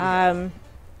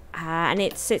 And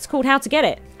it's called How to Get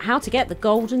It. How to Get the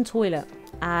Golden Toilet.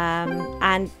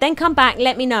 And then come back,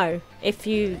 let me know if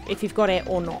you've got it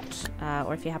or not,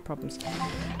 or if you have problems.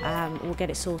 We'll get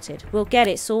it sorted. We'll get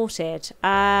it sorted. 4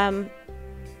 out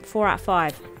of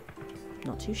 5.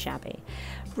 Not too shabby.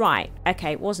 Right.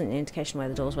 Okay. It wasn't an indication where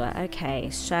the doors were. Okay.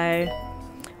 So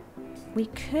we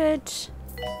could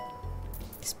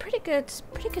It's pretty good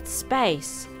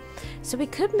space. So we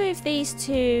could move these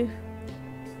to...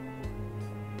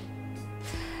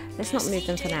 Let's not move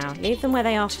them for now. Leave them where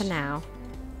they are for now.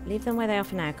 Leave them where they are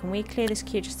for now. Can we clear this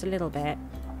queue just a little bit?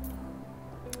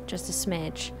 Just a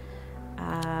smidge.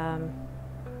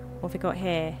 What have we got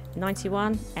here?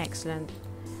 91? Excellent.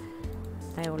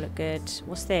 They all look good.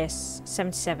 What's this?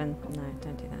 77. No,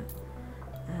 don't do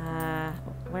that.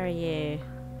 Where are you?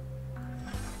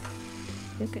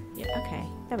 You're good. Yeah, okay.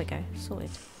 There we go.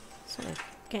 Sorted. Sorted.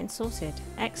 Getting sorted.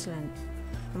 Excellent.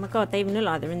 Oh my god, they even look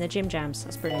like they're in the gym jams.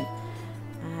 That's brilliant.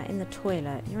 In the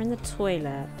toilet. You're in the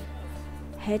toilet.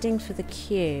 Heading for the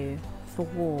queue for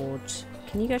ward.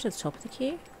 Can you go to the top of the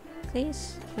queue,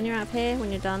 please? When you're up here,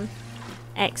 when you're done.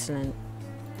 Excellent.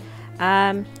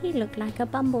 You look like a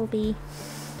bumblebee.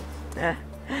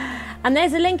 And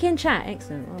there's a link in chat.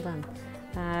 Excellent. Well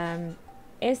done.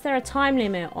 Is there a time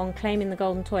limit on claiming the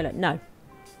golden toilet? No.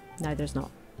 No, there's not.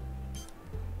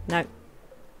 No.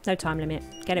 No time limit.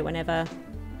 Get it whenever.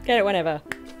 Get it whenever.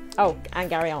 Oh, and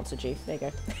Gary answered you. There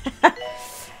you go.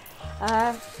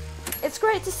 It's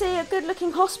great to see a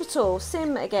good-looking hospital.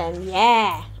 Sim again.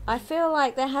 Yeah. I feel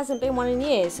like there hasn't been one in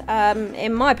years.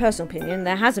 In my personal opinion,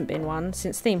 there hasn't been one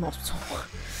since Theme Hospital.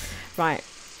 Right.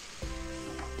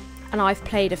 And I've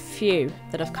played a few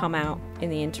that have come out in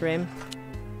the interim.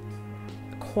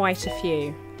 Quite a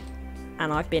few.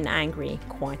 And I've been angry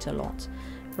quite a lot.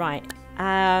 Right.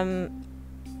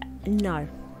 No.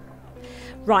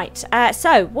 Right.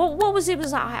 So, what was it?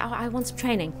 I want some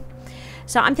training.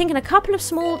 So I'm thinking a couple of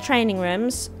small training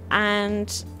rooms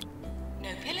and... No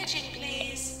pillaging,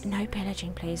 please. No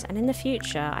pillaging, please. And in the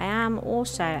future, I am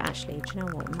also... Actually, do you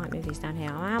know what? We might move these down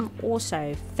here. I am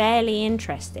also fairly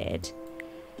interested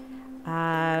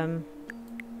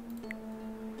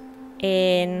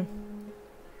in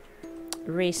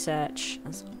research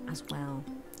as well.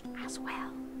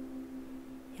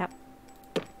 Yep.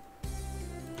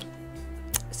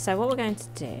 So what we're going to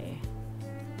do...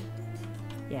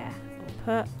 Yeah.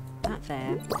 Put that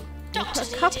there. We'll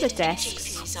put a couple of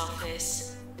desks.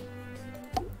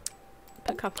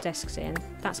 Put a couple of desks in.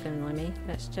 That's going to annoy me.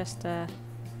 Let's just, I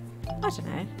don't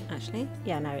know, actually.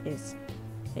 Yeah, no, it is.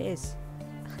 It is.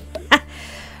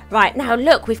 Right, now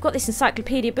look, we've got this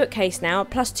encyclopedia bookcase now,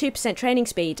 plus 2% training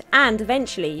speed, and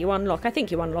eventually you unlock, I think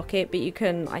you unlock it, but you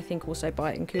can, I think, also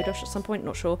buy it in Kudosh at some point,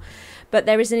 not sure. But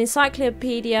there is an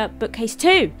encyclopedia bookcase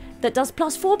 2 that does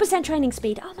plus 4% training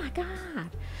speed. Oh my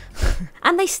god.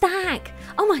 And they stack.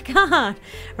 Oh my god.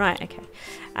 Right, okay.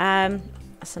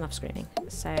 That's enough screaming.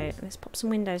 So let's pop some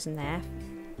windows in there.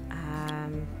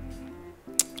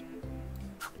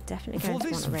 Definitely going for to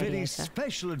this want a very radiator.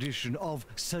 special edition of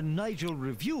Sir Nigel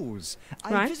Reviews,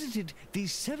 I visited the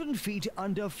 7 Feet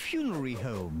Under Funerary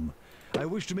Home. I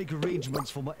wish to make arrangements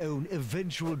for my own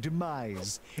eventual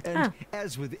demise, and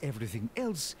as with everything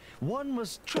else, one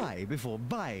must try before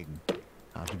buying.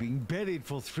 After being buried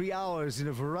for 3 hours in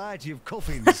a variety of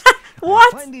coffins,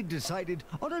 What? I finally decided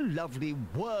on a lovely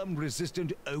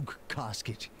worm-resistant oak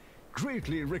casket.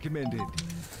 Greatly recommended. How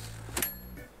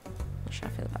should I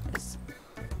feel about this?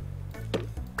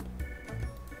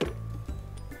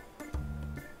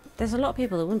 There's a lot of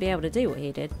people that wouldn't be able to do what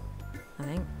he did, I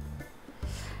think.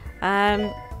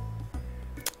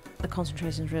 The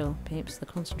concentration is real, peeps. The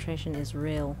concentration is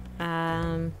real.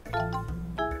 That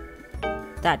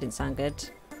didn't sound good.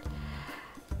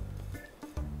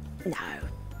 No.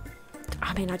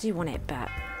 I mean, I do want it, but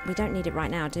we don't need it right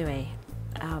now, do we?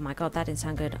 Oh my god, that didn't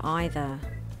sound good either.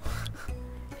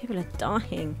 People are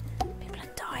dying. People are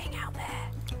dying out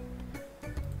there.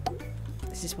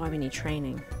 This is why we need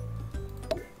training.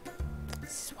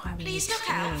 This is why we Please need look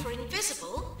training. out for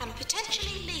invisible and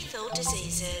potentially lethal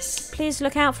diseases. Please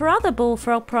look out for other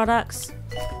bullfrog products.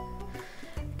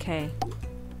 Okay.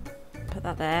 Put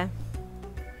that there.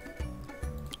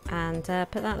 And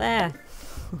put that there.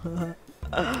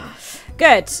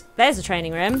 Good. There's a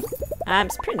training room.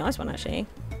 It's a pretty nice one, actually.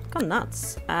 Gone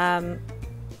nuts. And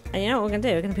you know what we're going to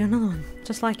do? We're going to build another one.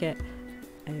 Just like it.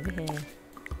 Over here.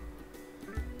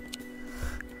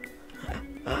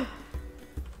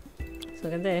 That's what we're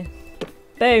going to do.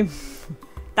 Boom.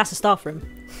 That's a staff room.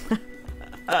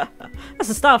 That's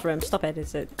a staff room. Stop it.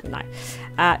 Is it? No.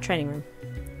 Training room.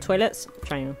 Toilets.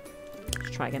 Training room.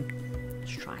 Let's try again.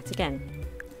 Let's try it again.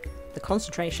 The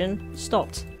concentration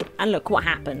stopped. And look what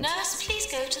happened. Nurse, please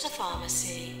go to the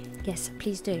pharmacy. Yes,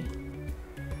 please do.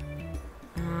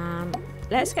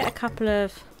 Let's get a couple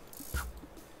of...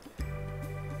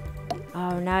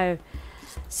 Oh no.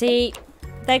 See,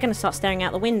 they're going to start staring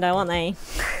out the window, aren't they?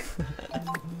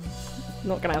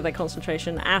 Not going to have their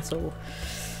concentration at all.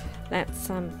 Let's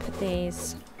put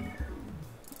these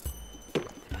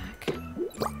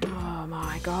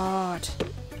my god.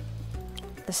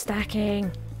 The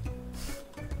stacking.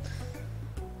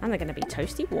 And they're going to be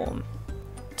toasty warm.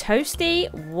 Toasty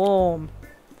warm.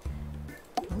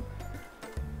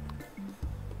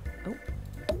 Oh,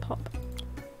 pop.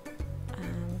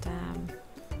 And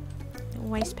little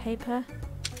waste paper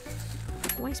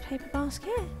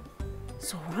basket.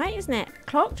 It's alright, isn't it?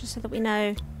 Clock, just so that we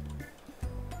know,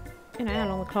 you know, how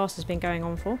long the class has been going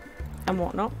on for and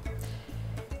whatnot.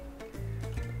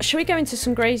 Shall we go into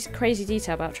some crazy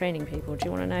detail about training people? Do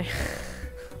you want to know?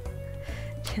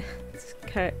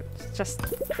 Just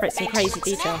create some crazy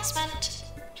detail.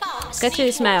 Let's go through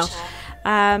this mail.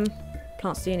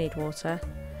 Plants do need water.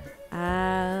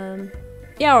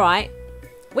 Yeah, all right.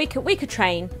 We could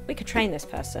train this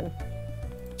person.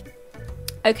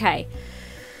 Okay.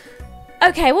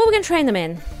 Okay, what are we going to train them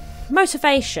in?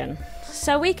 Motivation.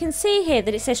 So we can see here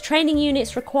that it says training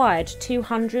units required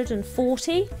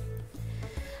 240.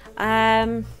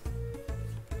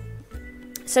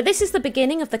 So this is the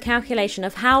beginning of the calculation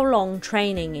of how long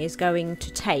training is going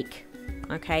to take.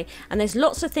 Okay, and there's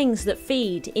lots of things that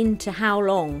feed into how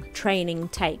long training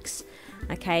takes.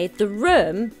 Okay, the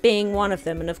room being one of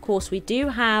them, and of course we do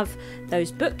have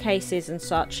those bookcases and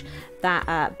such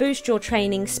that boost your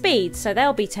training speed, so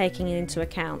they'll be taking it into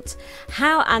account.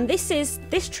 And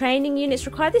this training units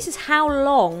required. This is how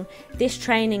long this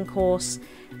training course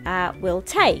will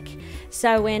take.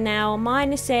 So we're now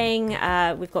minusing,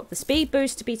 we've got the speed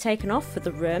boost to be taken off for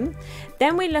the room.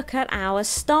 Then we look at our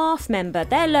staff member.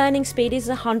 Their learning speed is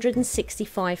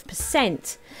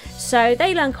 165%. So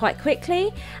they learn quite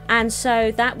quickly, and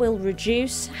so that will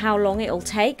reduce how long it'll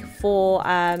take for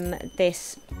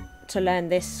to learn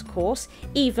this course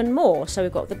even more. So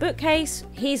we've got the bookcase,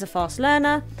 he's a fast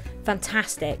learner,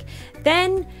 fantastic.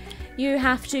 Then you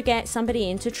have to get somebody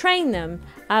in to train them.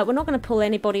 We're not going to pull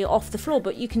anybody off the floor,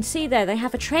 but you can see there they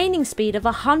have a training speed of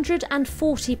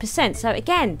 140%. So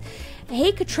again,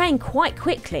 he could train quite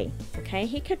quickly. Okay,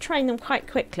 he could train them quite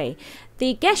quickly.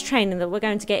 The guest trainer that we're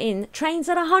going to get in trains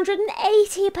at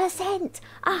 180%.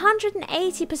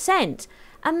 180%.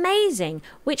 Amazing.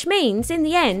 Which means in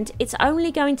the end, it's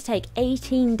only going to take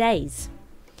 18 days.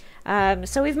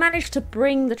 So we've managed to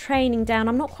bring the training down.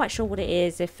 I'm not quite sure what it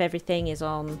is, if everything is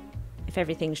on, if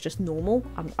everything's just normal.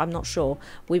 I'm not sure.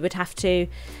 We would have to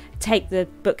take the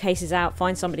bookcases out,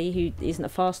 find somebody who isn't a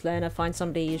fast learner, find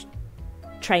somebody who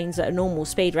trains at a normal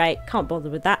speed rate. Can't bother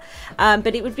with that.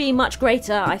 But it would be much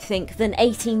greater, I think, than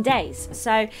 18 days.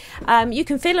 So you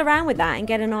can fiddle around with that and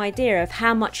get an idea of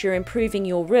how much you're improving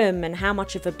your room and how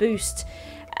much of a boost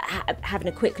having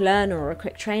a quick learner or a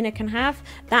quick trainer can have.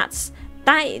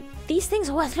 These things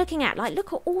are worth looking at. Like,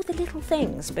 look at all the little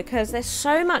things, because there's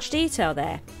so much detail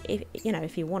there,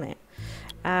 if you want it,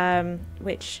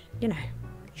 which you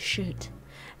should.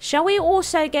 Shall we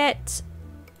also get,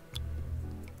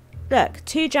 look,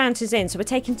 2 janitors in, so we're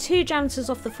taking 2 janitors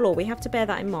off the floor. We have to bear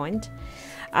that in mind.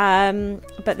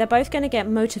 But they're both going to get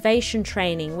motivation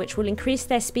training, which will increase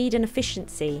their speed and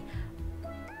efficiency.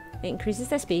 It increases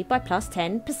their speed by plus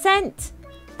 10%.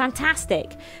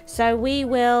 Fantastic. So we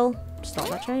will start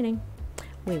that training.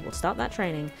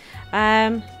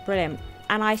 Brilliant.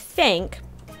 And I think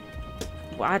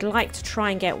I'd like to try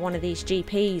and get one of these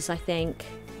GPs, I think,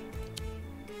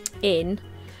 in.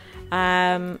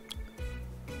 So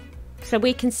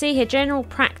we can see here general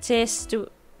practice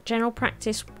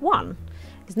 1.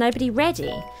 Is nobody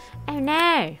ready? Oh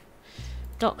no.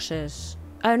 Doctors.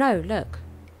 Oh no, look.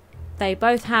 They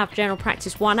both have general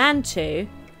practice 1 and 2.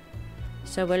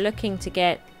 So we're looking to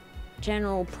get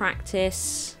general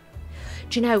practice.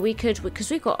 Do you know, we could, because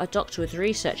we've got a doctor with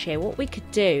research here, what we could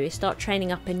do is start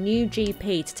training up a new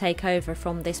GP to take over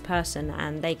from this person,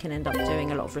 and they can end up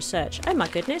doing a lot of research. Oh my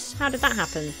goodness, how did that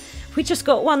happen? We just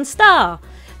got 1 star.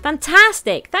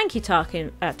 Fantastic. Thank you,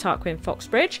 Tarquin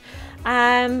Foxbridge.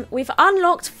 We've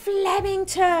unlocked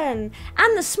Flemington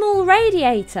and the small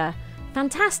radiator.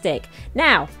 Fantastic.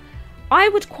 Now, I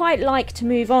would quite like to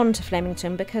move on to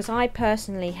Flemington because I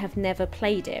personally have never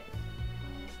played it.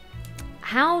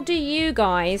 How do you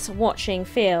guys watching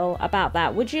feel about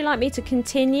that? Would you like me to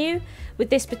continue with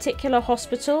this particular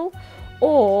hospital?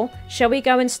 Or shall we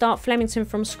go and start Flemington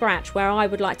from scratch, where I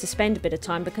would like to spend a bit of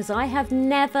time, because I have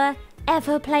never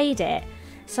ever played it.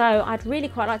 So I'd really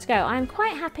quite like to go. I'm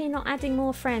quite happy not adding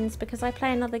more friends, because I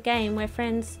play another game where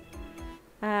friends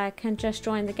can just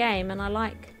join the game, and I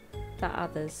like that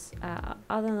others,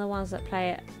 other than the ones that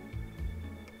play it.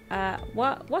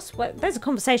 There's a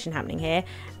conversation happening here,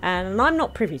 and I'm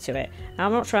not privy to it.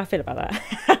 I'm not sure how I feel about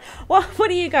that. What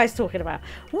are you guys talking about?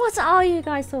 What are you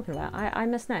guys talking about? I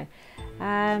must know.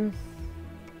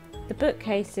 The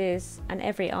bookcases and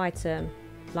every item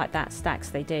like that stacks.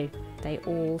 They do. They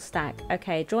all stack.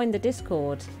 Okay, join the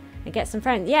Discord and get some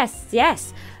friends. Yes,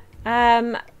 yes.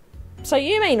 So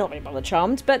you may not be bother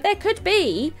charmed, but there could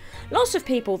be lots of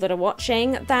people that are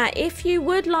watching that if you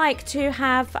would like to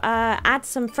have add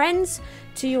some friends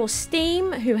to your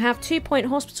Steam who have 2 Point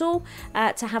Hospital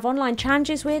to have online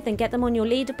challenges with and get them on your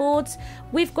leaderboards,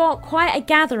 we've got quite a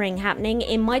gathering happening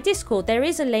in my Discord. There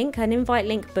is a link, an invite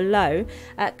link below.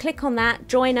 Click on that,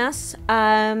 join us.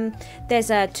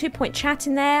 There's a 2 Point chat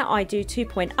in there. I do 2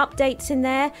 Point updates in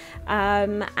there.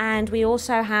 And we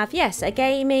also have, yes, a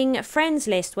gaming friends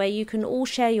list where you can all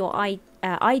share your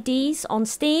IDs on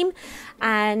Steam,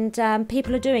 and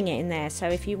people are doing it in there. So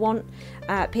if you want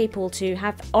people to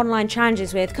have online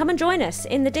challenges with, come and join us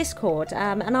in the Discord,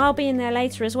 and I'll be in there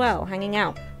later as well, hanging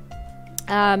out,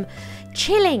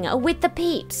 chilling with the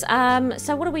peeps.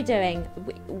 So what are we doing?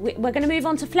 We're going to move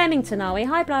on to Flemington, are we?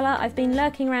 Hi Blarla, I've been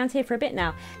lurking around here for a bit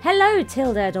now. Hello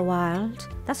Tilda de Wild.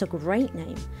 That's a great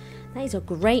name. That is a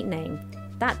great name.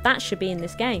 That should be in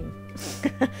this game.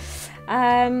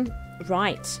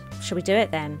 Right, shall we do it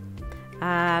then?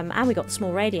 And we got the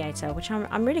small radiator, which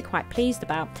I'm really quite pleased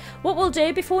about. What we'll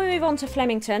do before we move on to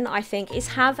Flemington, I think, is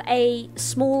have a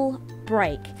small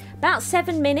break. About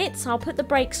 7 minutes. I'll put the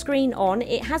break screen on.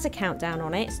 It has a countdown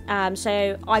on it.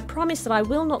 So I promise that I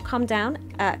will not come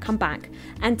back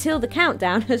until the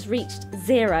countdown has reached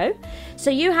 0. So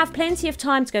you have plenty of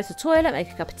time to go to the toilet, make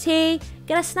a cup of tea,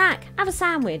 get a snack, have a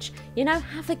sandwich, you know,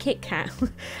 have a Kit Kat,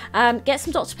 get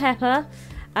some Dr. Pepper,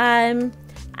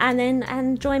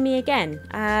 and join me again,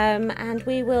 and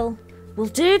we'll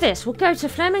do this. We'll go to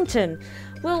Flemington.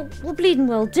 We'll bleeding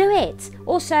well do it.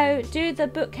 Also, do the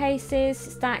bookcases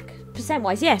stack percent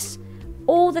wise? Yes,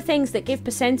 all the things that give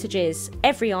percentages,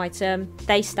 every item,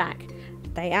 they stack.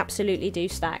 They absolutely do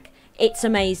stack. It's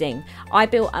amazing. I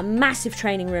built a massive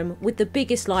training room with the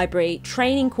biggest library.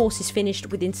 Training courses finished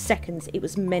within seconds. It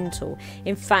was mental.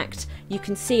 In fact, you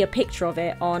can see a picture of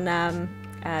it on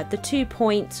the 2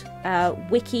 Point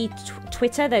wiki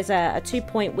Twitter. There's a 2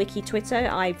 Point wiki Twitter.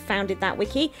 I founded that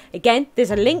wiki. Again, there's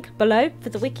a link below for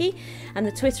the wiki, and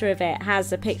the Twitter of it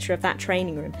has a picture of that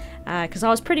training room, because I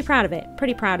was pretty proud of it.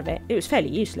 It was fairly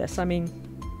useless. I mean,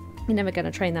 you're never going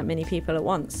to train that many people at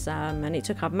once, and it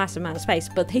took up a massive amount of space,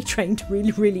 but they trained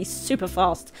really, really super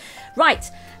fast. Right,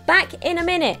 back in a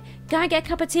minute. Go and get a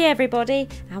cup of tea, everybody,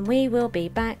 and we will be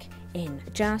back in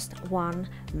just one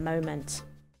moment.